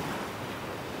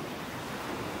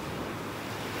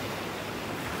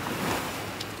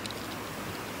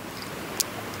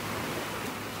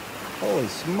 Holy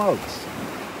smokes.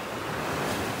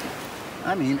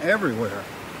 I mean, everywhere.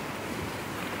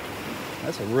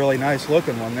 That's a really nice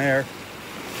looking one there.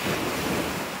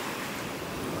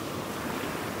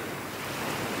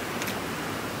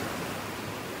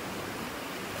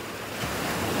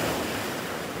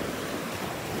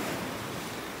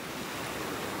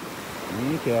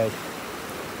 Okay.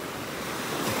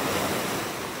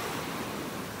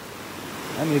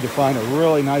 I need to find a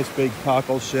really nice big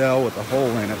cockle shell with a hole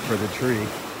in it for the tree.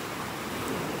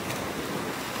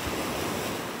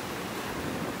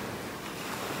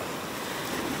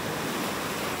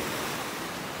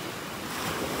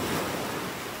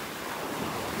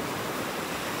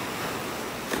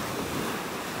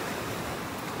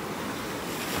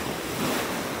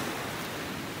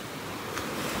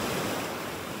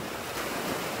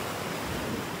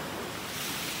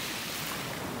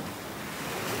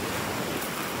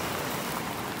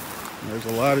 There's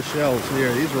a lot of shells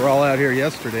here. These were all out here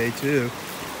yesterday too.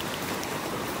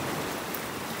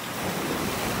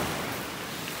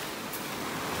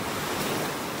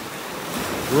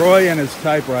 Roy and his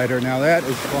typewriter. Now that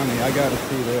is funny. I gotta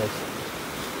see this.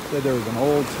 Said there was an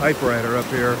old typewriter up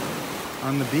here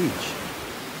on the beach.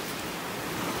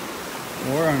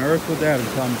 Where on earth would that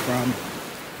have come from?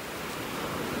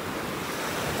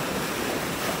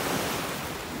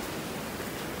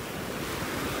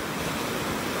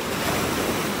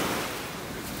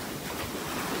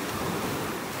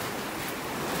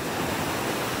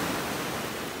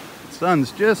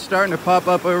 Sun's just starting to pop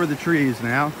up over the trees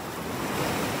now.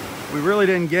 We really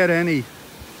didn't get any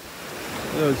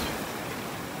of those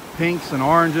pinks and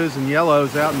oranges and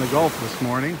yellows out in the Gulf this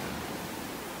morning.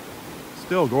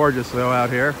 Still gorgeous though out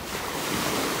here.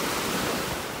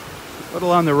 A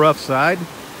little on the rough side.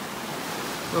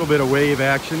 A little bit of wave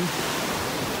action.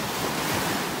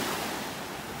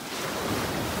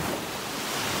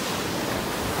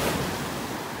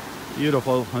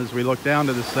 Beautiful as we look down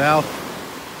to the south.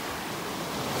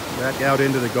 Back out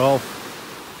into the Gulf.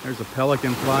 There's a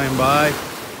pelican flying by.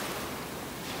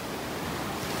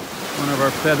 One of our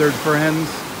feathered friends.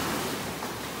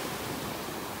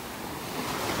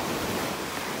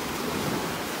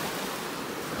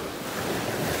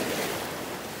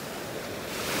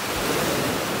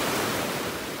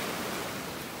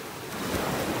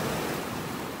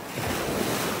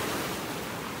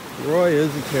 Roy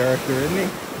is a character, isn't he?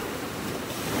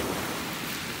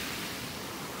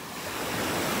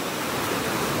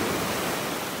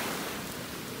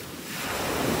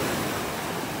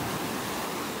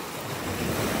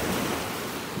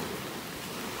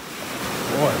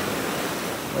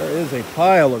 There is a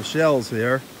pile of shells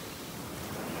here.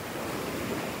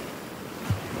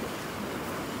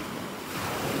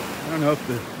 I don't know if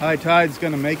the high tide's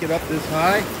going to make it up this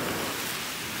high.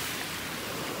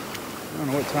 I don't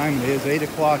know what time it is. 8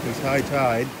 o'clock is high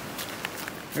tide.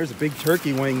 There's a big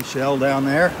turkey wing shell down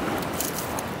there.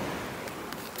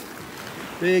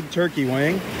 Big turkey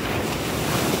wing.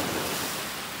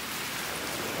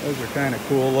 Those are kind of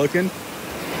cool looking.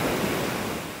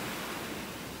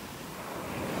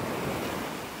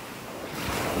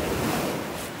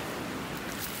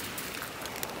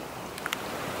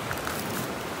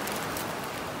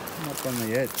 Up on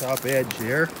the top edge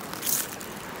here.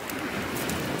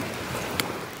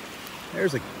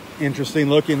 There's an interesting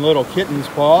looking little kitten's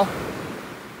paw.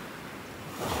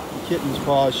 Kitten's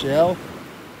paw shell.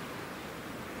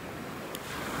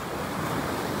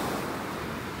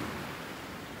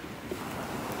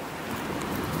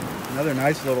 Another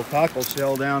nice little cockle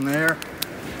shell down there.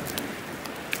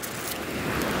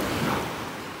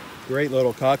 Great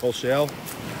little cockle shell.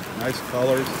 Nice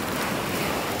colors.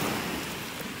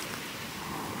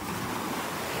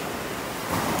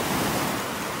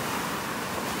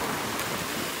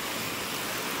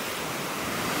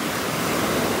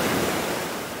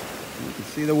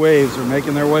 See, the waves are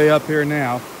making their way up here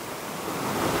now.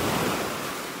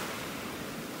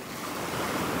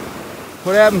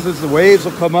 What happens is the waves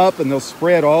will come up and they'll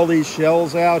spread all these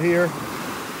shells out here,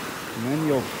 and then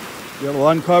you'll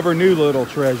uncover new little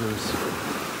treasures.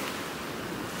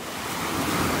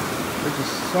 There's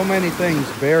just so many things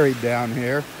buried down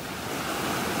here.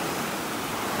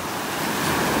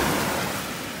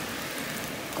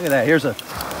 Look at that. Here's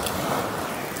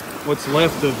what's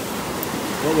left of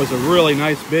what was a really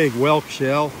nice big whelk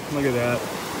shell. Look at that.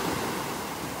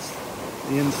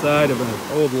 The inside of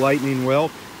an old lightning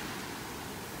whelk.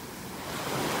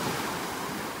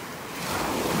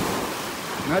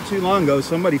 Not too long ago,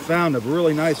 somebody found a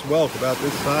really nice whelk about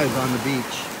this size on the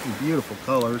beach. In beautiful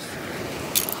colors.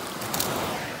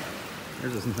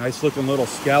 There's this nice looking little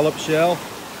scallop shell.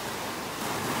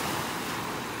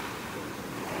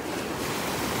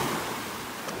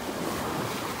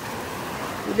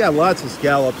 We've got lots of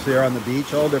scallops here on the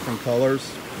beach, all different colors.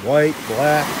 White,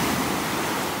 black.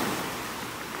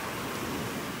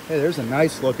 Hey, there's a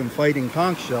nice looking fighting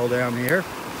conch shell down here.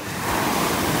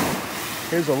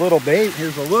 Here's a little bait.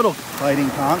 Here's a little fighting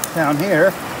conch down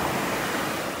here.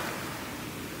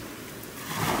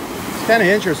 It's kind of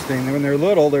interesting. When they're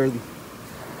little, they're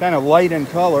kind of light in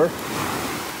color.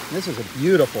 This is a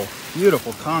beautiful,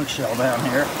 beautiful conch shell down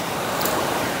here.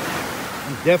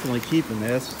 I'm definitely keeping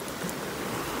this.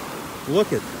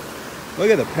 Look at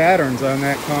the patterns on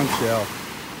that conch shell.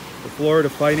 The Florida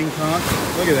fighting conch.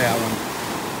 Look at that one.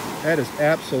 That is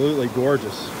absolutely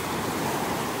gorgeous.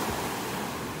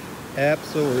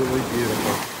 Absolutely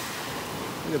beautiful.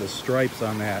 Look at the stripes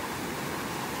on that.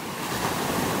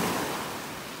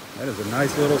 That is a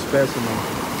nice little specimen.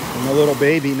 And the little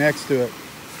baby next to it.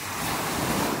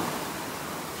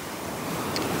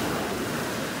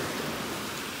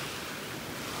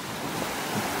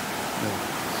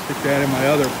 I'll stick that in my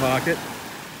other pocket.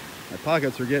 My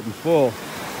pockets are getting full.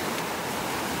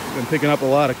 I've been picking up a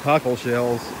lot of cockle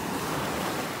shells.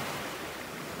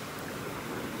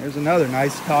 There's another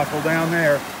nice cockle down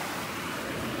there.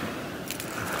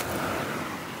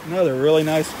 Another really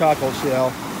nice cockle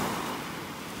shell.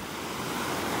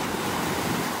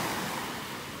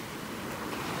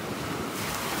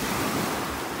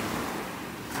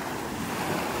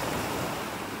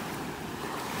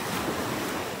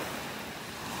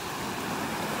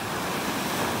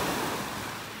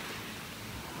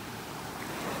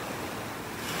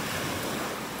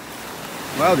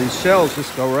 Wow, these shells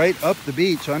just go right up the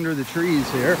beach under the trees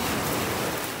here.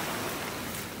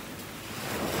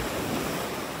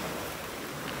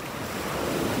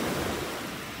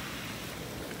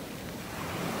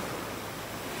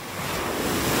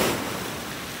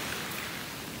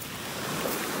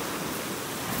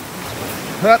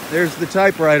 Oh, there's the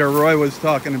typewriter Roy was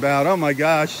talking about. Oh my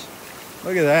gosh,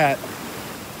 look at that.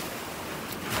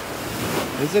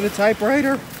 Is it a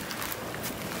typewriter?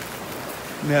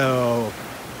 No.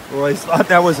 Roy thought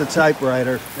that was a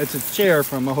typewriter. It's a chair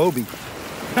from a Hobie.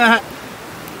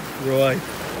 Roy,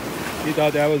 he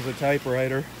thought that was a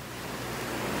typewriter.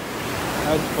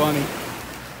 That's funny.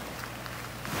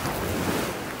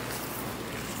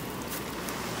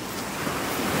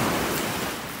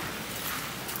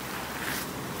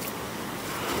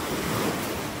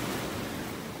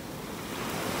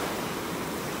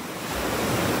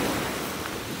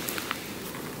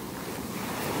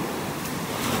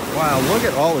 Wow, look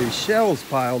at all these shells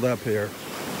piled up here.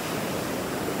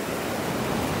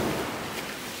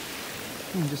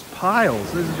 Just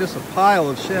piles. This is just a pile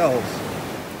of shells.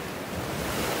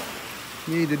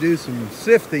 Need to do some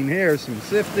sifting here, some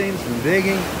sifting, some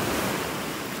digging.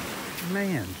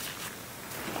 Man.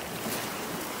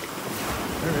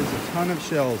 There is a ton of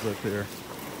shells up here.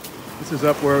 This is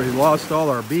up where we lost all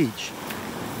our beach.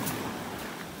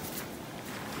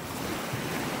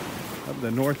 Up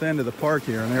the north end of the park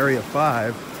here in Area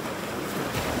 5.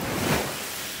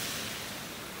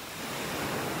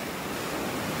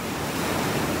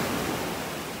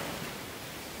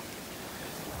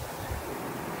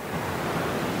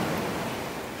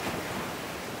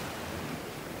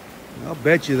 I'll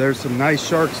bet you there's some nice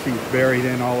shark's teeth buried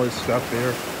in all this stuff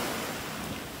here.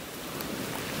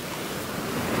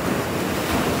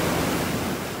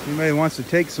 Anybody wants to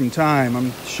take some time,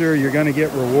 I'm sure you're going to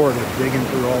get rewarded digging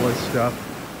through all this stuff.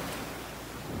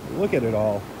 Look at it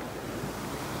all.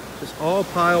 Just all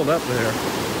piled up there.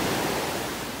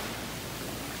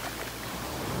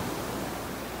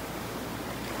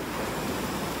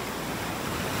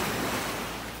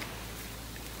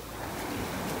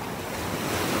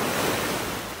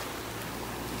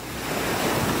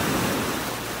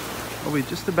 Well, we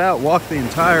just about walked the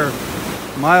entire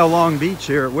mile-long beach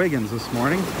here at Wiggins this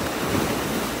morning.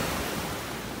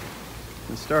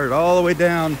 We started all the way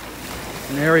down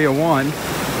in Area 1,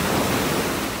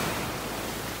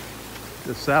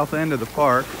 the south end of the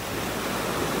park.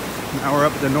 Now we're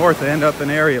up at the north end, up in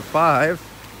Area 5.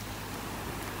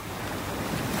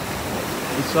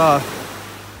 We saw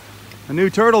a new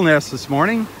turtle nest this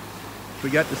morning. We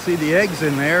got to see the eggs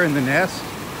in there in the nest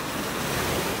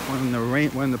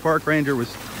when the park ranger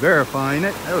was verifying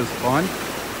it. That was fun.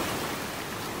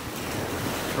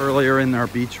 earlier in our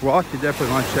beach walk. You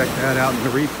definitely want to check that out in the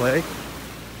replay.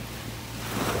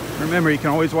 Remember, you can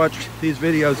always watch these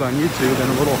videos on YouTube in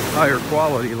a little higher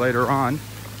quality later on.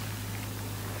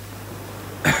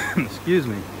 Excuse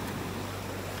me.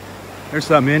 There's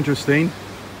something interesting.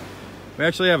 We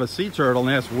actually have a sea turtle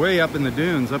nest way up in the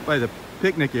dunes, up by the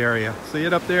picnic area. See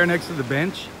it up there next to the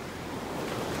bench?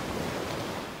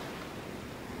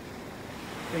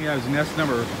 I think that was nest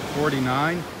number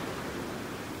 49.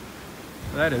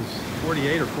 That is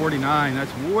 48 or 49.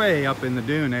 That's way up in the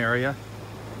dune area.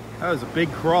 That was a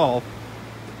big crawl.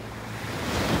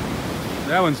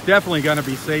 That one's definitely going to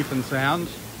be safe and sound.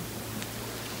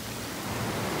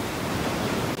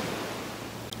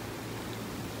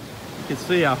 You can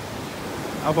see how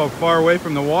far away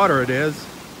from the water it is.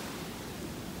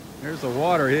 There's the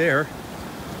water here.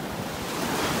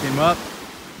 Came up,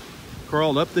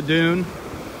 crawled up the dune.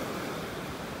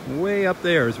 Way up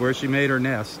there is where she made her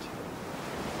nest.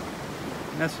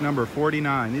 Nest number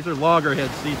 49. These are loggerhead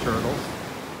sea turtles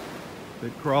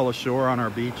that crawl ashore on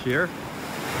our beach here.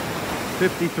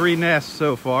 53 nests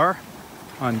so far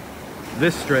on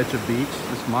this stretch of beach,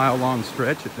 this mile-long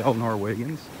stretch at Del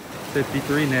Norwiggins.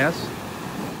 53 nests.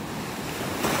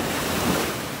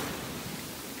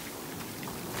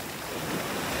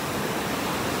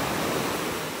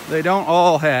 They don't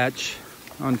all hatch,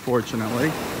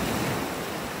 unfortunately.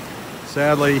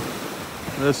 Sadly,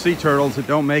 the sea turtles that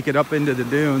don't make it up into the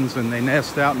dunes and they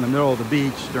nest out in the middle of the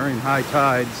beach during high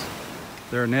tides,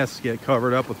 their nests get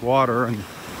covered up with water and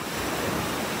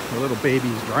the little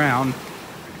babies drown.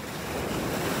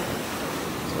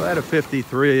 So out of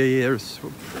 53,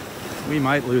 we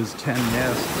might lose 10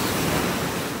 nests,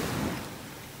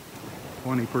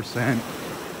 20%.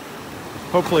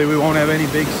 Hopefully we won't have any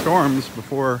big storms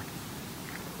before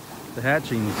the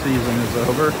hatching season is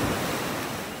over,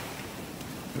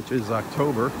 which is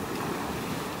October.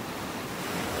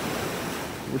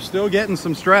 We're still getting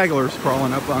some stragglers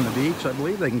crawling up on the beach. I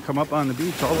believe they can come up on the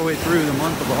beach all the way through the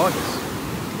month of August.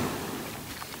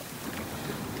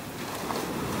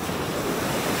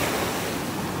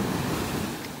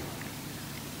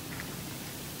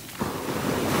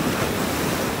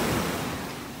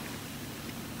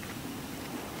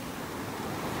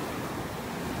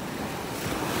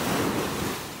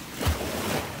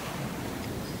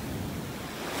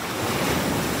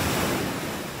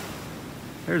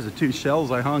 There's the two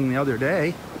shells I hung the other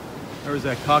day. There was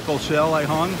that cockle shell I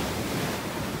hung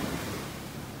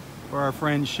for our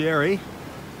friend Sherry.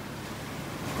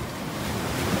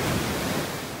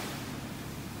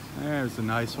 There's a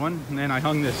nice one. And then I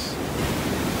hung this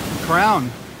crown,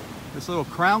 this little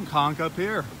crown conch up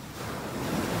here.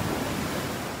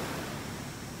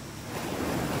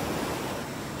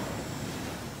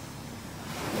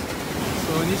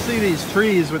 So when you see these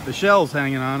trees with the shells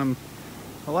hanging on them,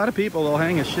 a lot of people will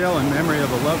hang a shell in memory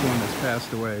of a loved one that's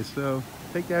passed away, so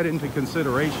take that into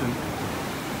consideration.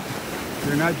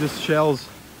 They're not just shells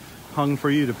hung for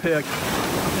you to pick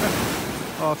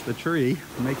off the tree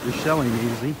to make your shelling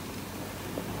easy.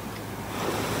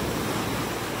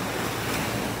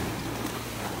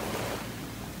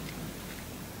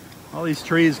 All these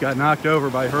trees got knocked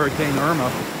over by Hurricane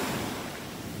Irma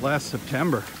last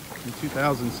September in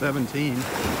 2017.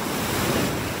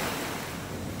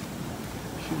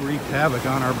 Wreaked havoc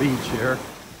on our beach here.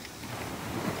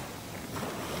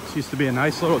 This used to be a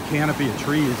nice little canopy of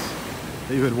trees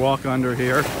that you would walk under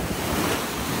here.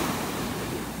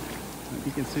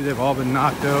 You can see they've all been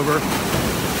knocked over.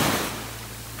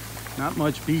 Not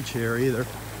much beach here either.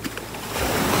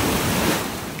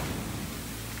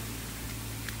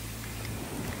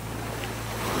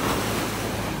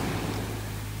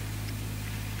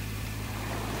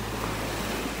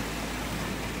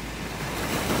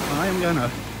 I'm gonna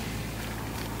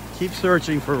keep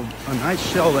searching for a nice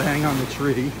shell to hang on the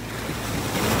tree.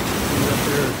 Up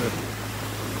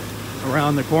there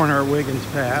around the corner at Wiggins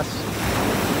Pass.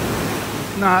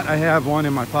 If not, I have one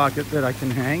in my pocket that I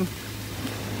can hang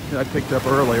that I picked up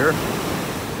earlier.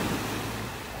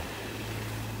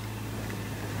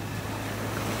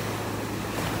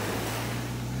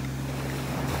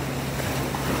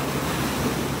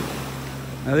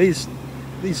 Now these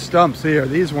stumps here,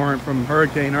 these weren't from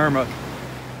Hurricane Irma.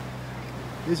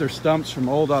 These are stumps from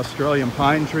old Australian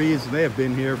pine trees. They have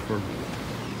been here for,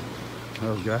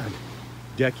 oh God,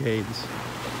 decades.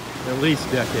 At least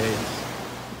decades.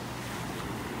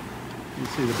 You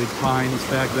see the big pines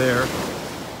back there.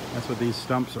 That's what these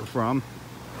stumps are from.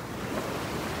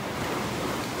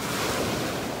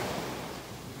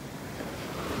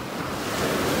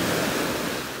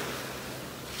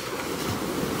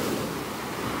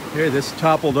 Here, this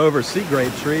toppled over sea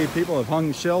grape tree. People have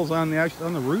hung shells on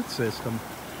the root system.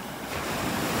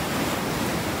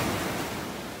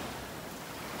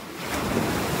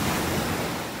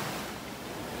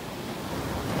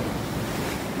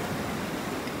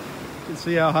 You can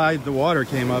see how high the water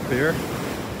came up here.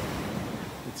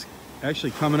 It's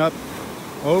actually coming up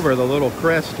over the little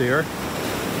crest here,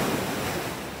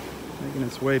 making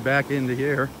its way back into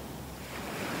here.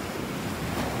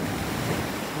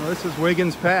 Well, this is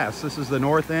Wiggins Pass. This is the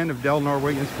north end of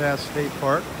Delnor-Wiggins Pass State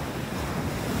Park.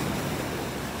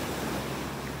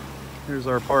 Here's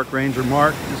our park ranger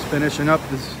Mark, just finishing up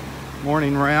his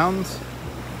morning rounds.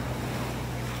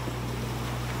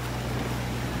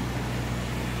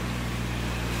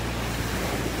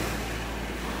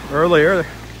 Earlier,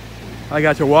 I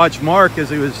got to watch Mark as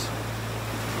he was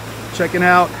checking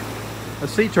out a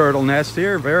sea turtle nest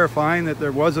here, verifying that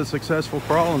there was a successful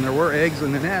crawl and there were eggs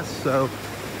in the nest. So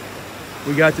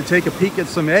we got to take a peek at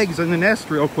some eggs in the nest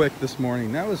real quick this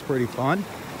morning. That was pretty fun.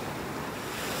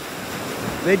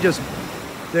 They just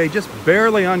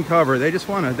barely uncover. They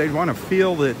want to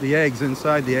feel the eggs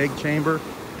inside the egg chamber,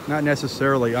 not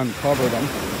necessarily uncover them.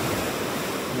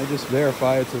 They just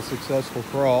verify it's a successful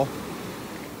crawl.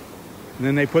 And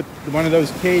then they put one of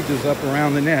those cages up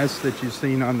around the nest that you've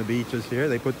seen on the beaches here.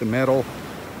 They put the metal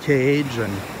cage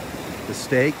and the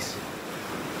stakes.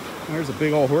 And there's a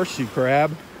big old horseshoe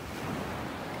crab.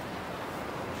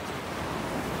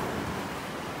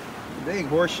 Big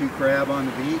horseshoe crab on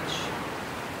the beach.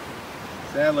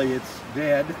 Sadly, it's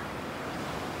dead.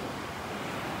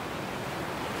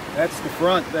 That's the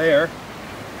front there.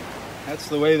 That's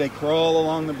the way they crawl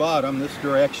along the bottom, this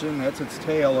direction. That's its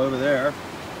tail over there.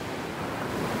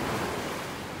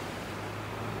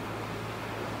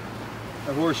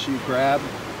 A horseshoe crab.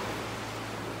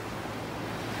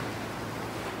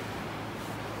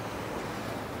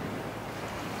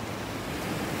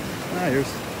 Now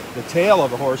here's the tail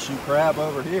of a horseshoe crab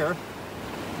over here.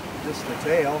 Just the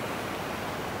tail.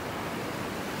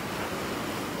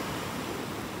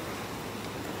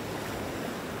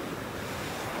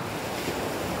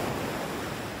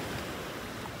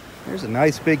 There's a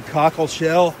nice big cockle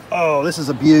shell. Oh, this is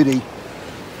a beauty.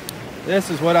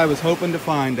 This is what I was hoping to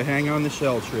find to hang on the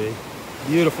shell tree.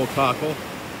 Beautiful cockle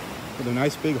with a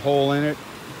nice big hole in it.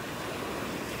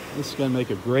 This is going to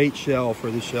make a great shell for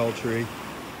the shell tree.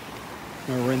 I'm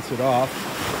going to rinse it off.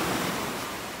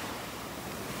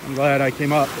 I'm glad I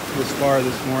came up this far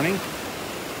this morning.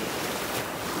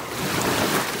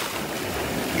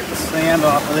 Get the sand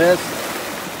off of this.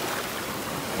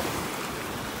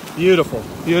 Beautiful,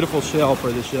 beautiful shell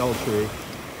for the shell tree.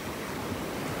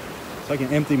 So I can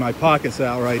empty my pockets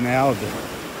out right now of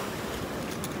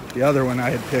the other one I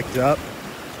had picked up.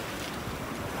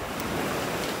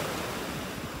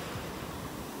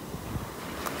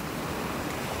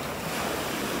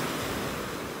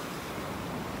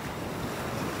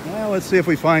 Well, let's see if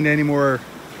we find any more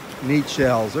neat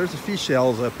shells. There's a few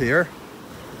shells up here.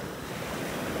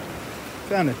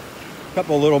 Found a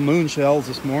couple of little moon shells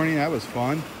this morning. That was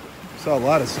fun. Saw a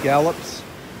lot of scallops.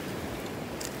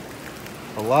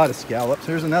 A lot of scallops.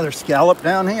 There's another scallop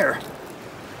down here.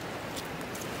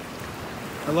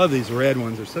 I love these red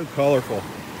ones. They're so colorful.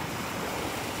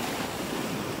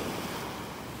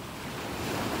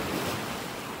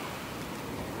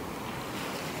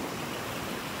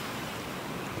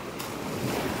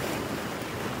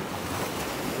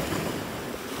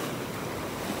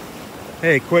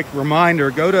 Hey, quick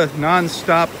reminder, go to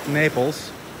Nonstop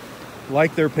Naples.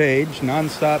 Like their page,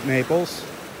 Nonstop Naples.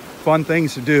 Fun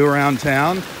things to do around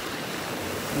town.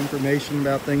 Information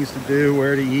about things to do,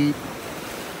 where to eat,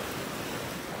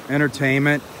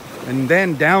 entertainment, and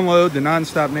then download the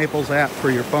Nonstop Naples app for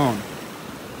your phone.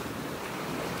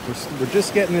 We're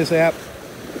just getting this app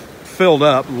filled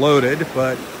up, loaded,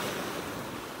 but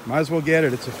might as well get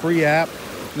it. It's a free app.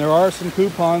 And there are some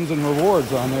coupons and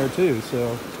rewards on there too,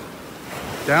 so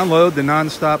download the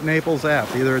Nonstop Naples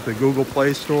app, either at the Google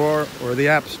Play Store or the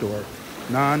App Store.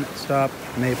 Nonstop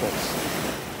Naples.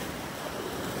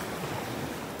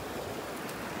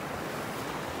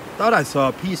 Thought I saw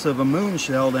a piece of a moon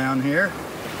shell down here.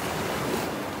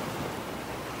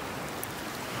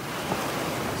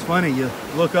 It's funny, you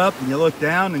look up and you look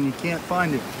down and you can't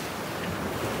find it.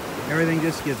 Everything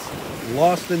just gets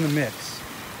lost in the mix.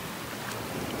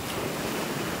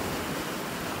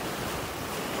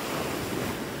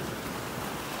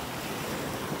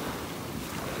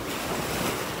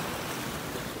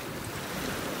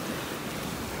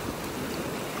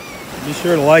 Be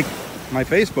sure to like my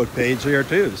Facebook page here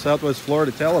too, Southwest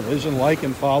Florida Television. Like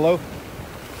and follow.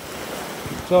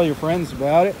 Tell your friends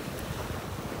about it.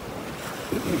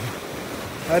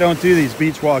 I don't do these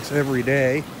beach walks every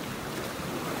day.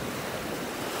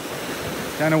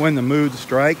 Kind of when the mood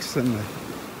strikes and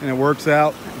it works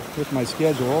out with my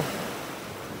schedule.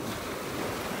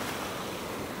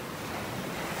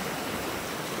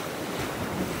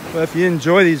 But if you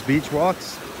enjoy these beach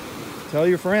walks, tell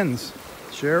your friends.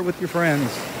 Share it with your friends.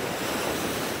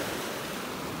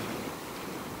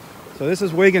 So this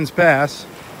is Wiggins Pass,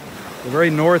 the very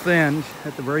north end,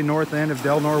 at the very north end of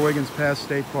Del Nor Wiggins Pass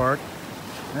State Park.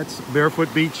 That's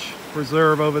Barefoot Beach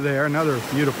Preserve over there, another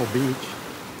beautiful beach.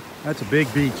 That's a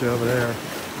big beach over there.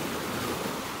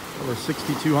 Over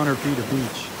 6,200 feet of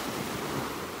beach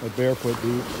at Barefoot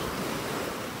Beach.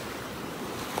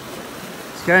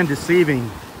 It's kind of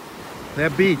deceiving.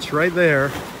 That beach right there,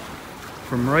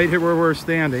 from right here where we're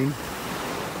standing,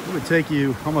 it would take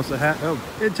you almost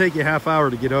it'd take you a half hour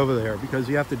to get over there because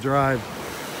you have to drive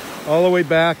all the way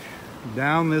back,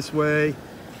 down this way,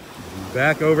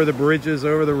 back over the bridges,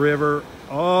 over the river,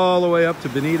 all the way up to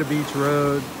Bonita Beach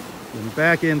Road, and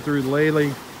back in through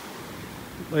Lely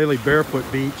Barefoot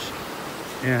Beach,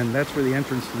 and that's where the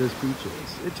entrance to this beach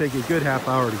is. It'd take you a good half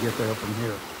hour to get there from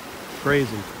here.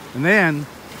 Crazy. And then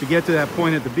to get to that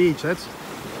point at the beach, that's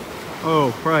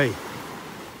probably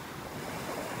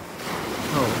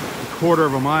a quarter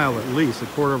of a mile at least, a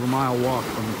quarter of a mile walk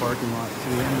from the parking lot to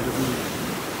the end of the beach.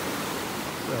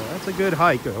 So that's a good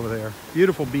hike over there.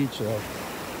 Beautiful beach though.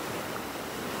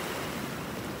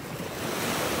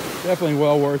 Definitely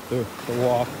well worth the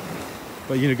walk.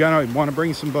 But you're gonna want to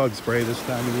bring some bug spray this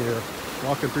time of year.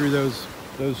 Walking through those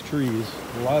trees,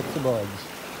 lots of bugs.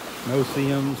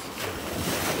 No-see-ums.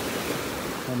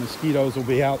 The mosquitoes will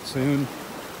be out soon.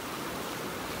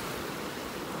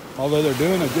 Although they're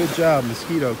doing a good job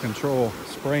mosquito control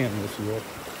spraying this year.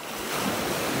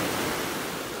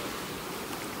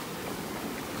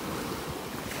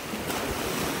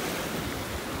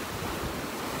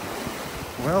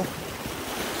 Well,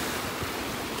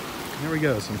 here we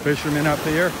go. Some fishermen up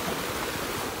here.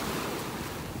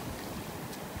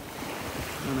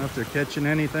 I don't know if they're catching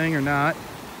anything or not.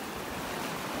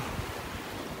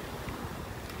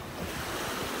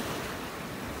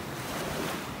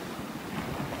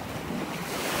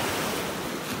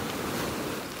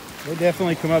 They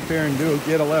definitely come up here and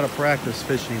get a lot of practice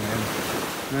fishing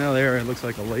in. Well, there it looks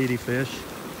like a ladyfish.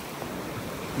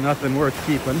 Nothing worth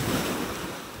keeping.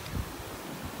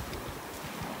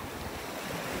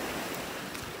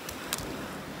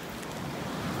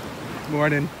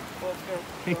 Morning.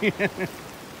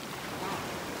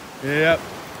 Yep.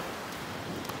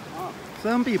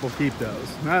 Some people keep those,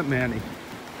 not many.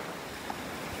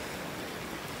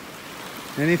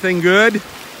 Anything good?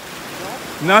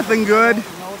 Nothing good?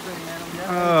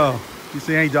 Oh, you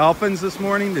see any dolphins this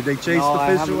morning? Did they chase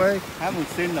the fish away? I haven't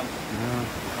seen them.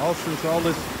 No. Since all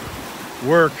this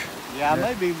work. Yeah,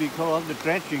 maybe because of the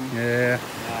dredging. Yeah.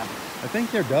 Yeah. I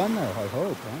think they're done though, I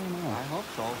hope. I don't know. I hope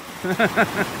so.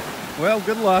 Well,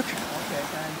 good luck. Okay,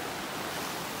 thanks.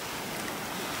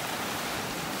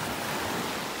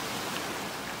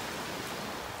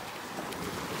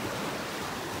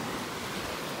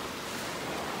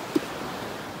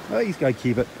 Oh, he's got to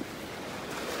keep it.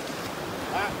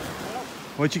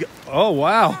 What you got? Oh,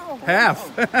 wow.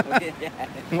 Half.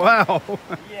 Wow.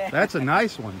 That's a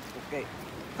nice one. Okay.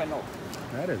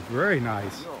 That is very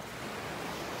nice.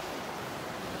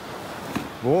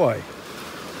 Boy,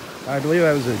 I believe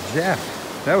that was a jack.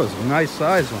 That was a nice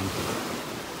size one.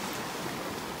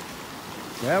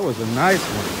 That was a nice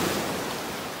one.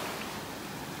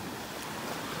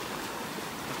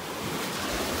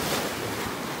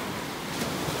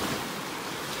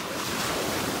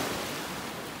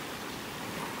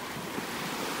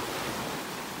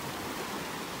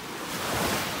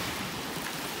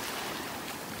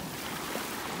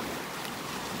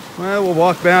 Well, we'll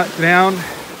walk back down,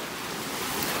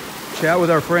 chat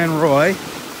with our friend Roy.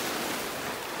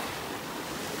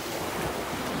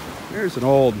 There's an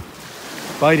old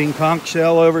fighting conch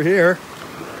shell over here.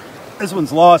 This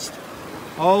one's lost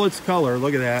all its color.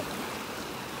 Look at that.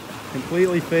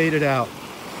 Completely faded out.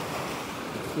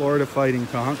 Florida fighting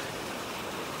conch.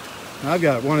 Now, I've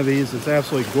got one of these that's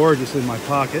absolutely gorgeous in my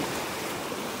pocket.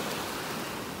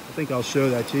 I think I'll show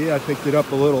that to you. I picked it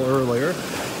up a little earlier.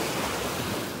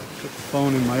 Put the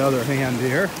phone in my other hand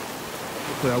here.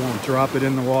 Hopefully I won't drop it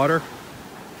in the water.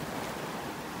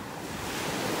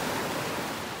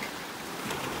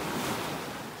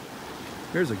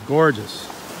 Here's a gorgeous,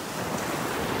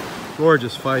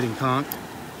 gorgeous fighting conch.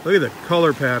 Look at the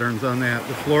color patterns on that.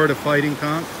 The Florida fighting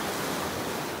conch.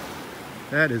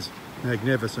 That is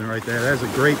magnificent right there. That's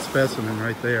a great specimen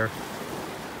right there.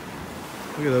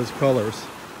 Look at those colors.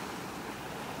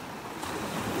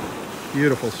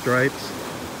 Beautiful stripes.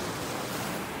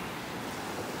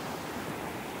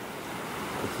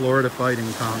 The Florida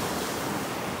fighting conch.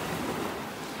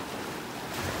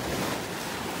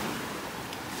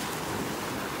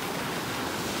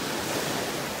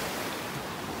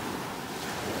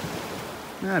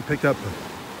 Yeah, I picked up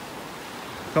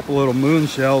a couple little moon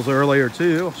shells earlier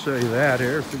too. I'll show you that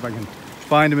here. See if I can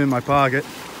find them in my pocket.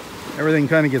 Everything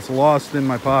kind of gets lost in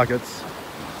my pockets.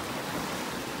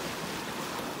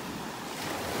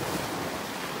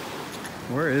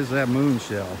 Where is that moon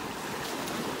shell?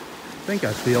 I think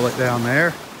I feel it down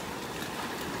there.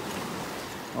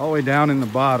 All the way down in the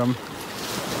bottom.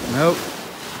 Nope.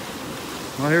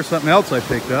 Well, here's something else I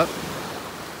picked up.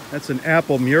 That's an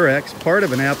apple murex, part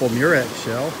of an apple murex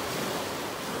shell.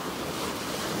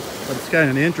 But it's kind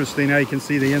of interesting how you can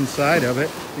see the inside of it,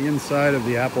 the inside of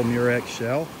the apple murex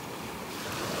shell.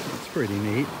 It's pretty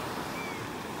neat.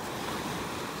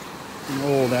 An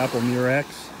old apple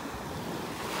murex.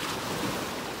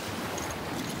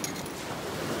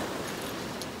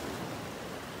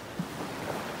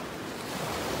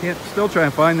 Still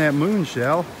trying to find that moon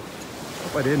shell.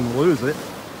 Hope I didn't lose it.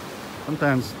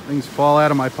 Sometimes things fall out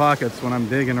of my pockets when I'm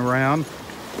digging around.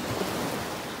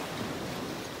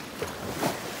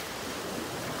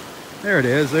 There it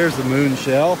is. There's the moon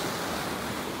shell.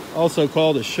 Also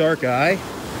called a shark eye.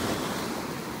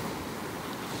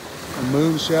 A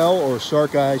moon shell or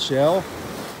shark eye shell.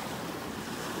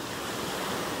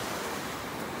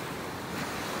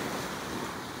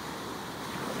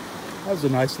 That was a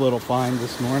nice little find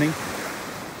this morning.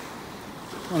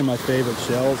 One of my favorite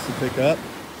shells to pick up.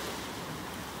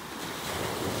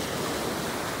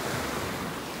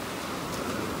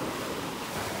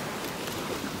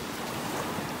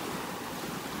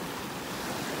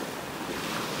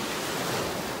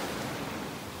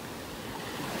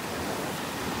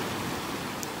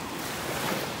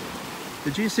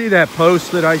 Did you see that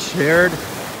post that I shared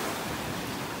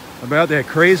about that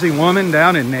crazy woman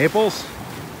down in Naples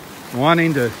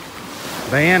wanting to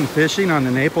ban fishing on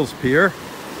the Naples pier?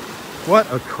 What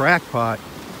a crackpot.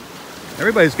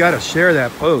 Everybody's got to share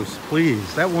that post,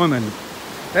 please. That woman,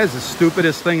 that is the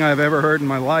stupidest thing I've ever heard in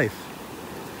my life.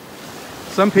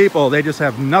 Some people, they just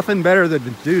have nothing better to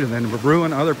do than to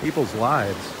ruin other people's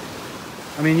lives.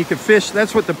 I mean, you could fish,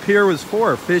 that's what the pier was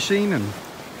for, fishing, and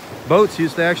boats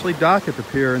used to actually dock at the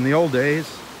pier in the old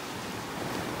days.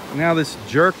 Now this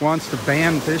jerk wants to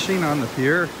ban fishing on the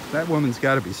pier. That woman's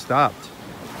got to be stopped.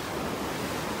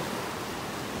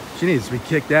 She needs to be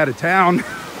kicked out of town.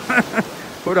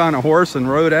 Put on a horse and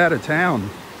rode out of town.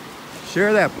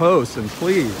 Share that post and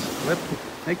please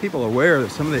make people aware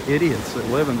of some of the idiots that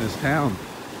live in this town.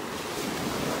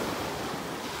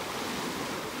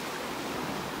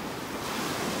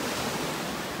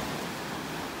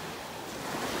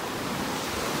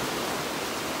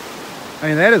 I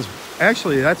mean, that is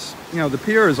actually, that's, you know, the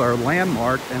pier is our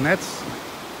landmark, and that's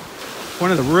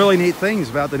one of the really neat things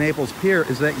about the Naples pier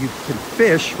is that you can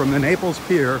fish from the Naples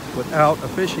pier without a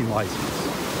fishing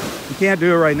license. You can't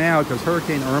do it right now because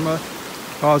Hurricane Irma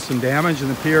caused some damage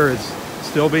and the pier is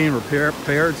still being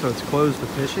repaired, so it's closed to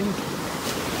fishing.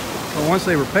 But once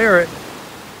they repair it,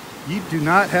 you do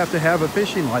not have to have a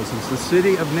fishing license. The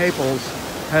city of Naples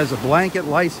has a blanket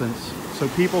license, so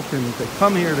people that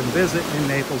come here to visit in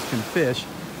Naples can fish,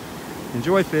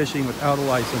 enjoy fishing without a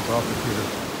license off the pier.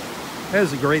 That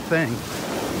is a great thing.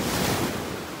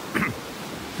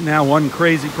 Now one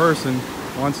crazy person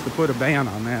wants to put a ban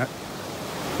on that.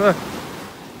 But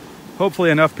hopefully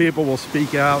enough people will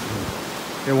speak out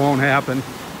and it won't happen.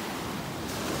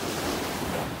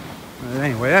 But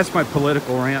anyway, that's my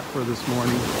political rant for this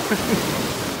morning.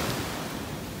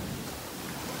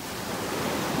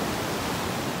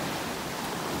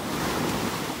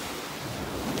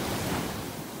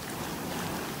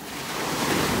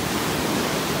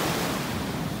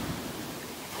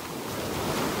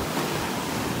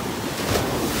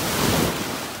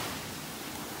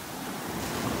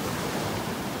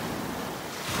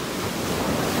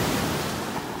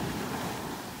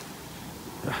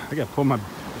 I gotta pull my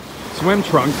swim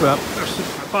trunks up.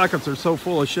 My pockets are so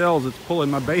full of shells, it's pulling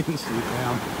my bathing suit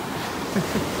down.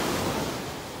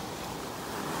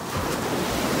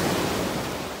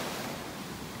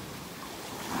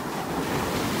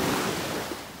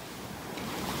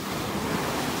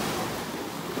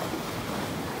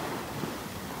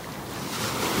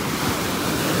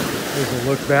 There's a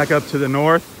look back up to the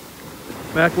north,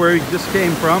 back where we just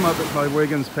came from, up by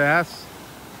Wiggins Pass.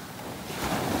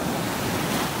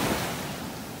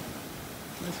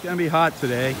 It's gonna be hot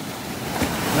today.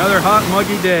 Another hot,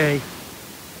 muggy day.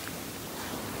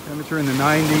 Temperature in the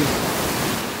 90s.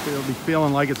 It'll be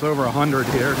feeling like it's over 100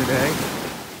 here today.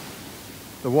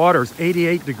 The water's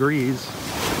 88 degrees.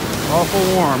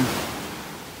 Awful warm.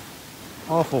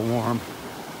 Awful warm.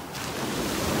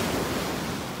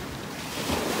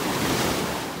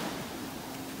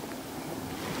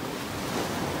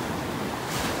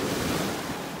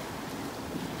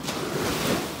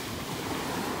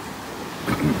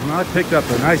 I picked up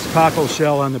a nice cockle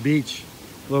shell on the beach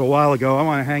a little while ago. I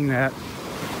want to hang that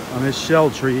on this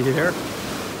shell tree here.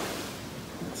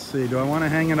 Let's see, do I want to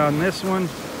hang it on this one?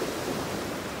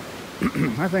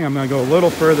 I think I'm going to go a little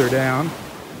further down.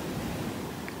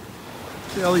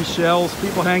 See all these shells?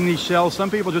 People hang these shells.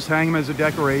 Some people just hang them as a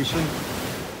decoration.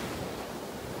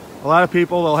 A lot of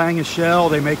people, they'll hang a shell,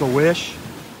 they make a wish,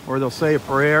 or they'll say a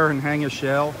prayer and hang a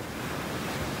shell.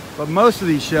 But most of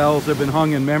these shells have been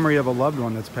hung in memory of a loved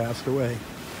one that's passed away.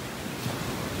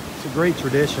 It's a great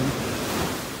tradition.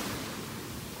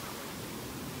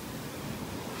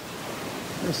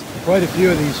 There's quite a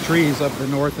few of these trees up the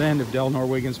north end of Del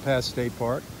Nor-Wiggins Pass State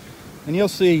Park. And you'll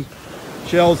see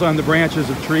shells on the branches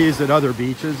of trees at other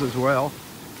beaches as well,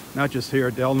 not just here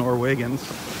at Del Nor-Wiggins.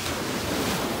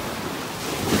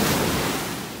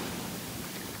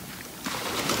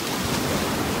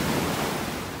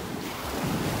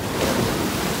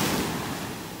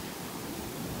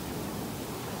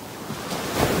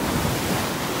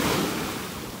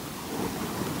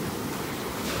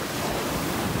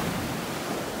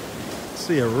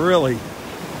 See a really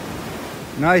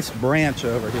nice branch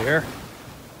over here.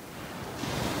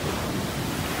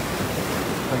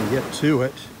 If I can get to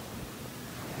it.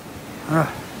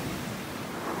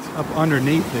 It's up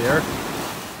underneath there.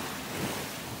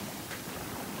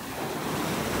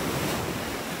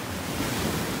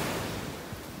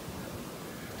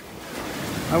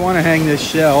 I want to hang this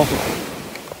shell. I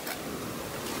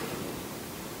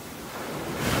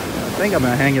think I'm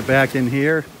going to hang it back in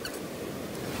here.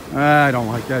 I don't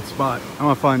like that spot. I'm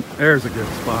gonna find, there's a good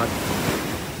spot.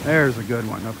 There's a good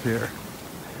one up here.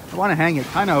 I want to hang it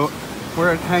kind of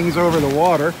where it hangs over the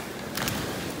water.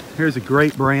 Here's a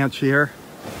great branch here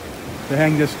to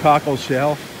hang this cockle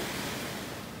shell.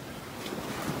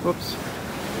 Whoops.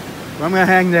 So I'm gonna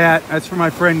hang that. That's for my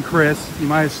friend Chris. You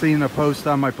might have seen a post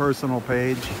on my personal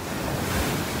page.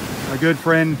 My good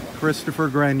friend Christopher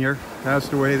Grenier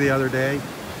passed away the other day,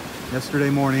 yesterday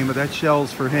morning, but that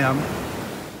shell's for him.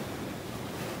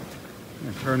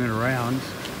 And turn it around.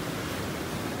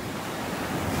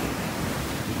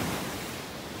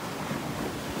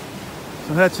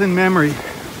 So that's in memory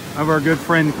of our good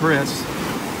friend Chris.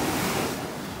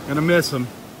 Gonna miss him.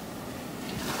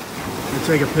 Gonna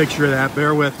take a picture of that,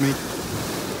 bear with me.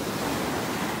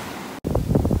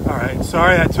 Alright,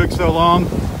 sorry that took so long,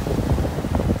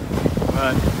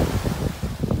 but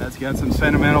that's got some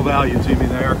sentimental value to me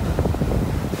there.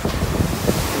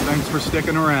 Thanks for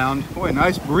sticking around. Boy,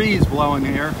 nice breeze blowing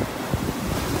here.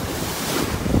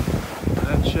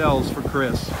 That shell's for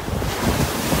Chris.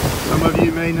 Some of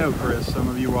you may know Chris, some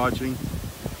of you watching.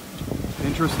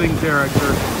 Interesting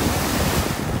character.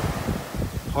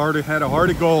 Had a heart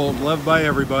of gold, loved by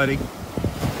everybody.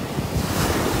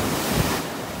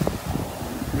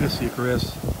 Miss you,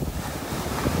 Chris.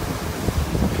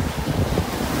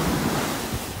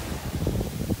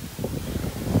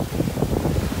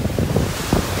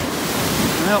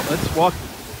 Well, let's walk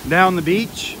down the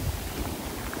beach,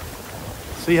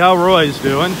 see how Roy's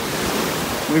doing.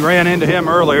 We ran into him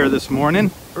earlier this morning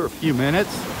for a few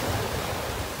minutes.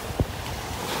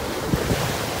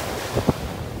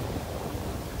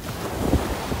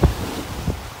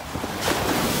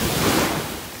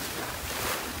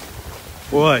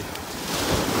 Boy,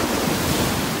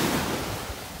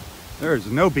 there's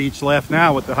no beach left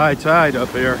now with the high tide up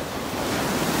here.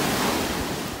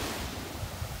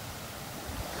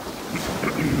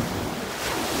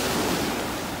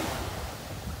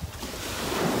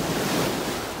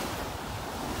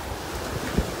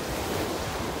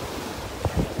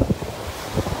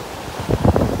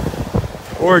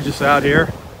 Gorgeous out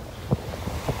here.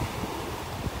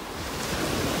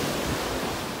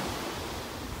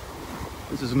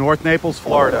 This is North Naples,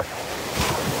 Florida.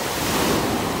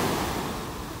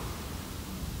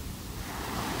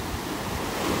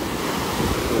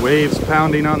 The waves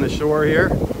pounding on the shore here.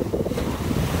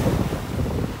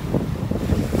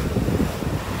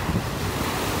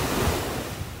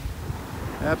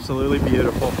 Absolutely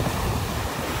beautiful.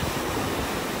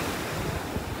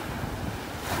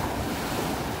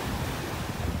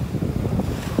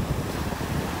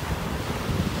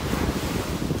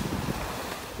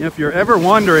 If you're ever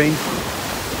wondering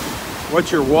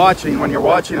what you're watching when you're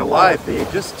watching a live feed,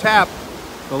 just tap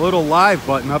the little live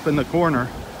button up in the corner.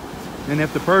 And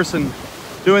if the person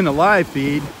doing the live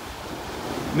feed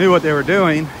knew what they were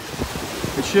doing,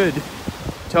 it should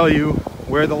tell you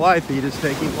where the live feed is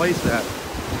taking place at.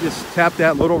 Just tap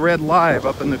that little red live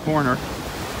up in the corner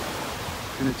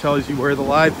and it tells you where the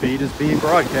live feed is being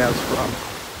broadcast from.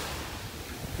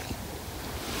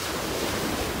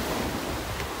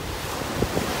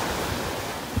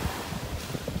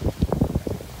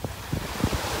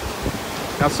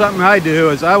 Now something I do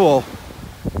is I will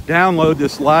download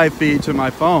this live feed to my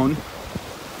phone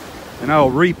and I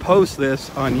will repost this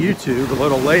on YouTube a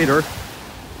little later,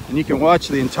 and you can watch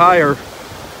the entire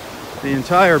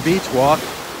beach walk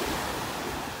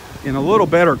in a little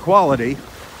better quality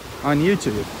on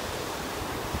YouTube.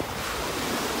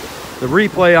 The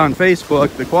replay on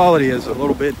Facebook, the quality is a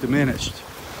little bit diminished.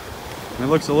 And it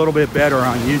looks a little bit better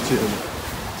on YouTube.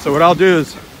 So what I'll do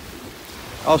is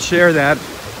I'll share that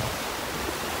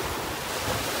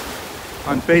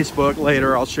on Facebook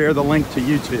later. I'll share the link to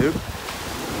YouTube,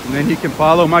 and then you can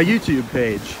follow my YouTube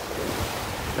page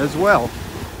as well.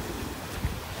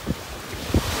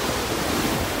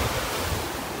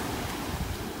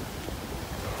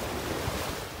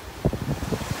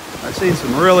 I've seen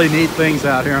some really neat things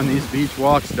out here on these beach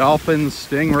walks. Dolphins,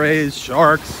 stingrays,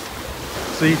 sharks,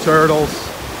 sea turtles.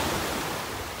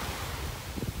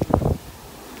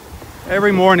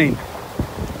 Every morning,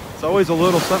 it's always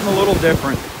something a little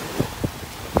different.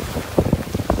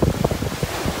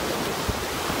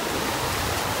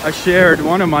 I shared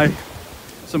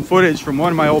some footage from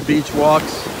one of my old beach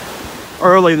walks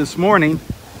early this morning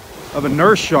of a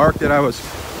nurse shark that I was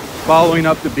following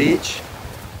up the beach.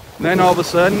 And then all of a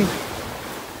sudden,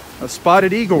 a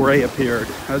spotted eagle ray appeared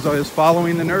as I was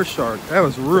following the nurse shark. That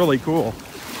was really cool.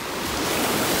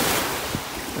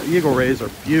 The eagle rays are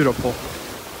beautiful.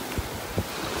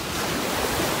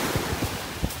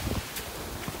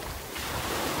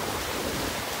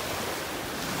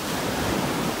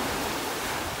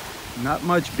 Not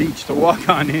much beach to walk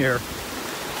on here.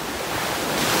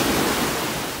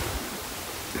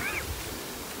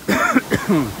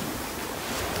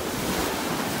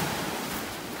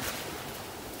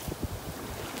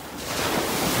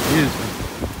 Excuse me.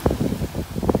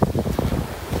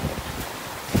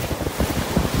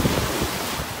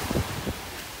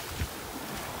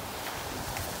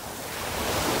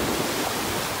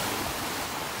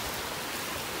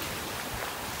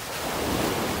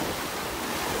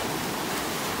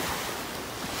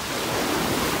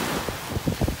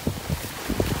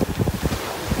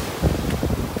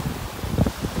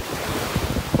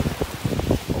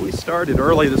 Started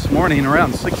early this morning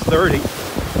around 6:30.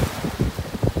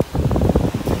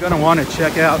 You're going to want to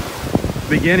check out the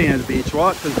beginning of the beach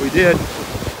walk, because we did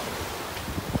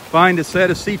find a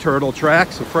set of sea turtle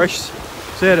tracks, a fresh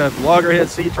set of loggerhead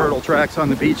sea turtle tracks on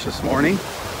the beach this morning.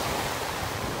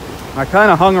 I kind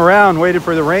of hung around, waited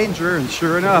for the ranger, and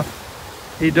sure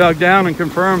enough, he dug down and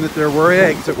confirmed that there were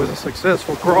eggs. It was a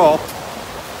successful crawl.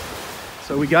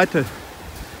 So we got to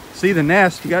see the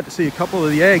nest. You got to see a couple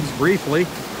of the eggs briefly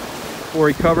before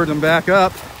he covered them back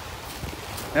up.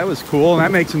 That was cool, and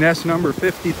that makes nest number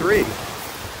 53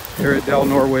 here at Del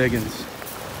Norwegians.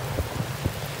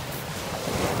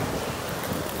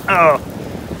 Oh,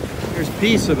 here's a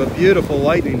piece of a beautiful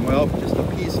lightning whelk, just a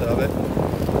piece of it.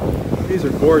 These are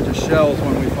gorgeous shells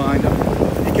when we find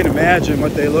them. You can imagine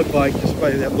what they look like just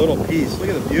by that little piece. Look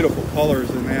at the beautiful colors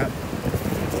in that.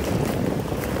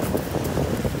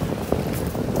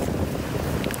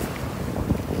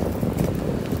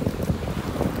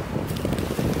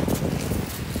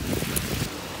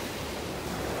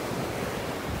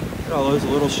 All those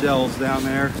little shells down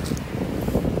there.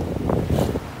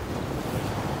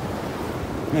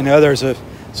 I know there's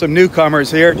some newcomers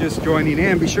here just joining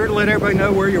in. Be sure to let everybody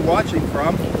know where you're watching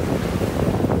from.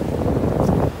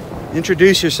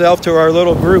 Introduce yourself to our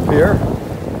little group here.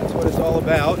 That's what it's all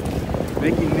about,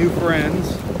 making new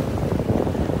friends.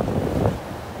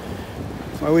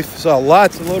 Well, we saw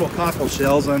lots of little cockle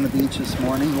shells on the beach this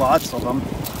morning, lots of them.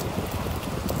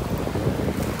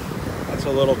 That's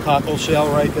a little cockle shell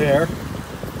right there.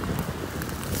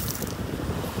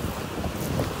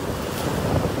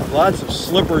 Lots of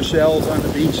slipper shells on the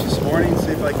beach this morning.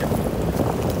 See if I can,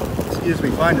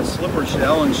 find a slipper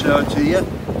shell and show it to you.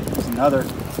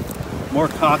 There's more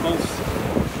cockles.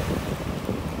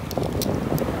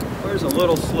 Where's a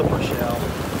little slipper shell?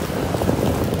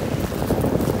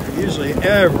 They're usually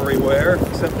everywhere,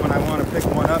 except when I want to pick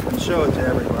one up and show it to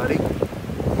everybody.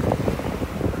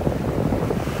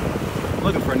 I'm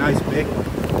looking for a nice big one.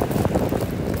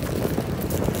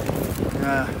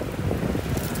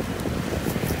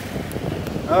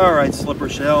 All right, slipper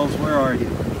shells, where are you?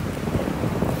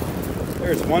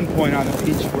 There's one point on the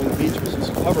beach where the beach was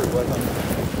just covered with them.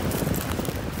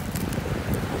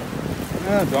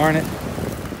 Oh, darn it.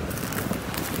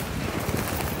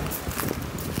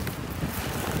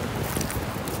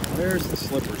 There's the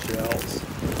slipper shells.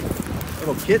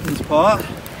 Little kitten's paw.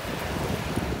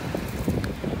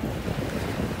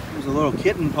 There's a little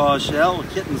kitten paw shell, a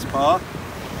kitten's paw.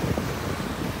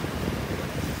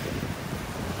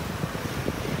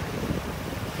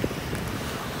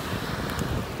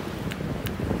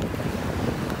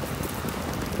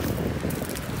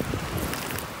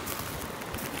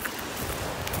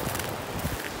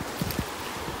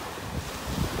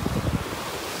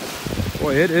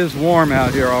 Boy, it is warm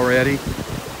out here already.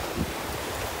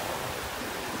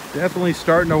 Definitely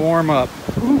starting to warm up.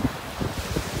 Whew.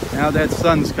 Now that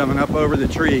sun's coming up over the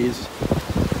trees.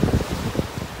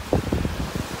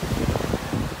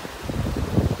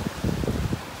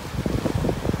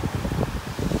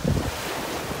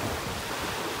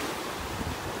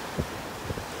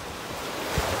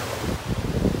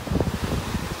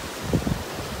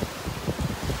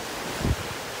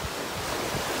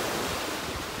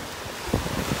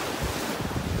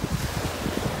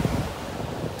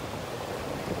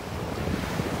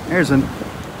 There's an,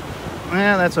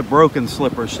 well, that's a broken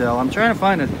slipper shell. I'm trying to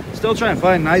find still trying to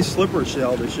find a nice slipper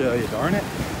shell to show you, darn it.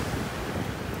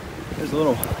 There's a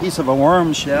little piece of a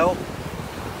worm shell.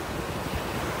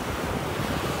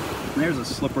 There's a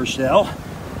slipper shell.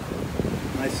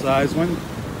 Nice size one.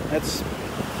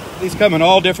 These come in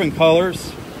all different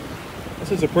colors.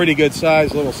 This is a pretty good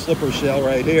size little slipper shell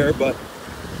right here, but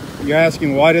you're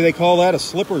asking why do they call that a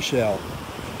slipper shell?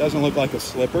 It doesn't look like a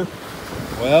slipper.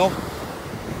 Well,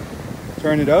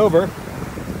 turn it over.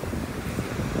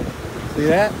 See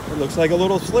that? It looks like a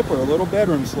little slipper, a little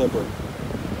bedroom slipper.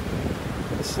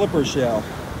 A slipper shell.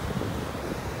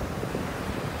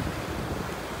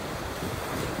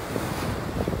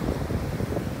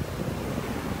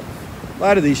 A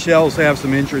lot of these shells have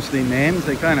some interesting names.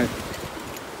 They kind of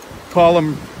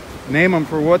name them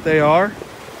for what they are.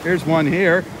 Here's one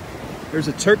here. There's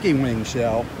a turkey wing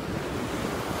shell.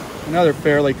 Another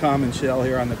fairly common shell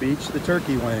here on the beach, the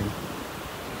turkey wing.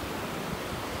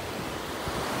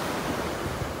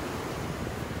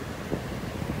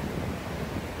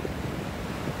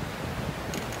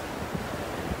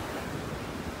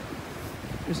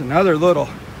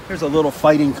 There's a little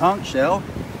fighting conch shell.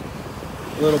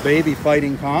 A little baby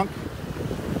fighting conch.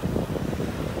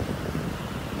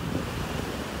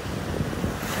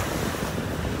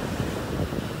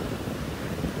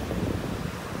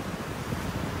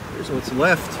 Here's what's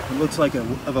left. It looks like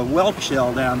of a whelk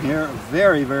shell down here. A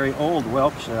very, very old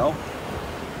whelk shell.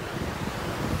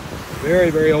 Very,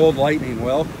 very old lightning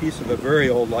whelk. Piece of a very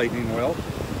old lightning whelk.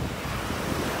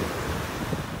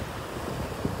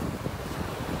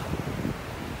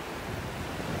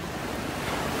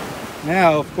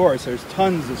 Now, of course, there's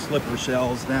tons of slipper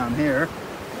shells down here.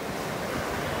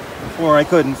 Before I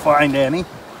couldn't find any.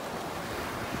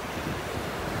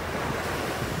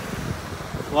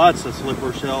 Lots of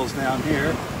slipper shells down here.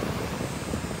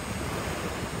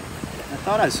 I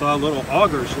thought I saw a little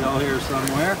auger shell here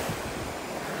somewhere.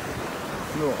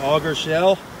 A little auger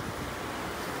shell.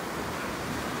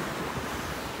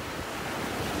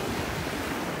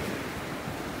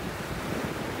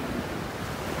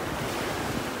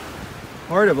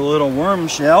 Part of a little worm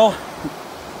shell,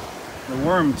 the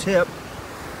worm tip.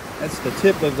 That's the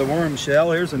tip of the worm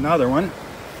shell. Here's another one.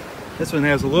 This one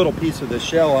has a little piece of the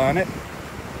shell on it.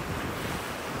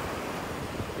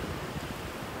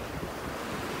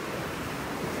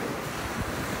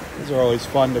 These are always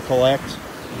fun to collect.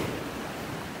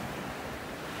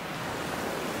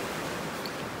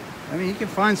 I mean, you can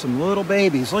find some little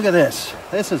babies. Look at this.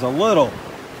 This is a little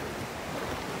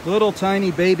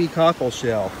tiny baby cockle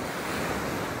shell.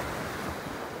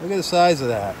 Look at the size of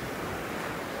that.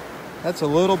 That's a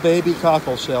little baby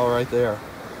cockle shell right there.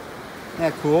 Isn't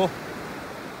that cool?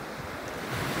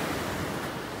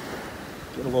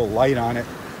 Get a little light on it.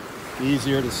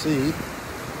 Easier to see.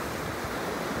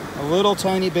 A little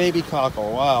tiny baby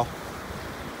cockle. Wow.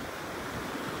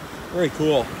 Very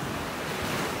cool.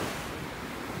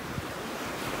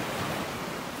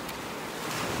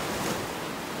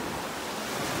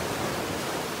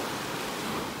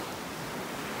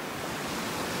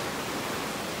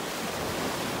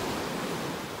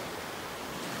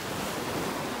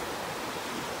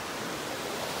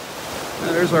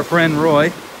 There's our friend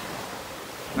Roy,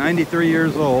 93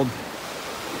 years old,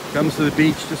 comes to the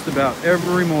beach just about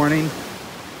every morning,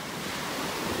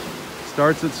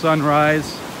 starts at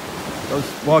sunrise,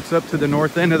 walks up to the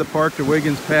north end of the park to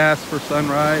Wiggins Pass for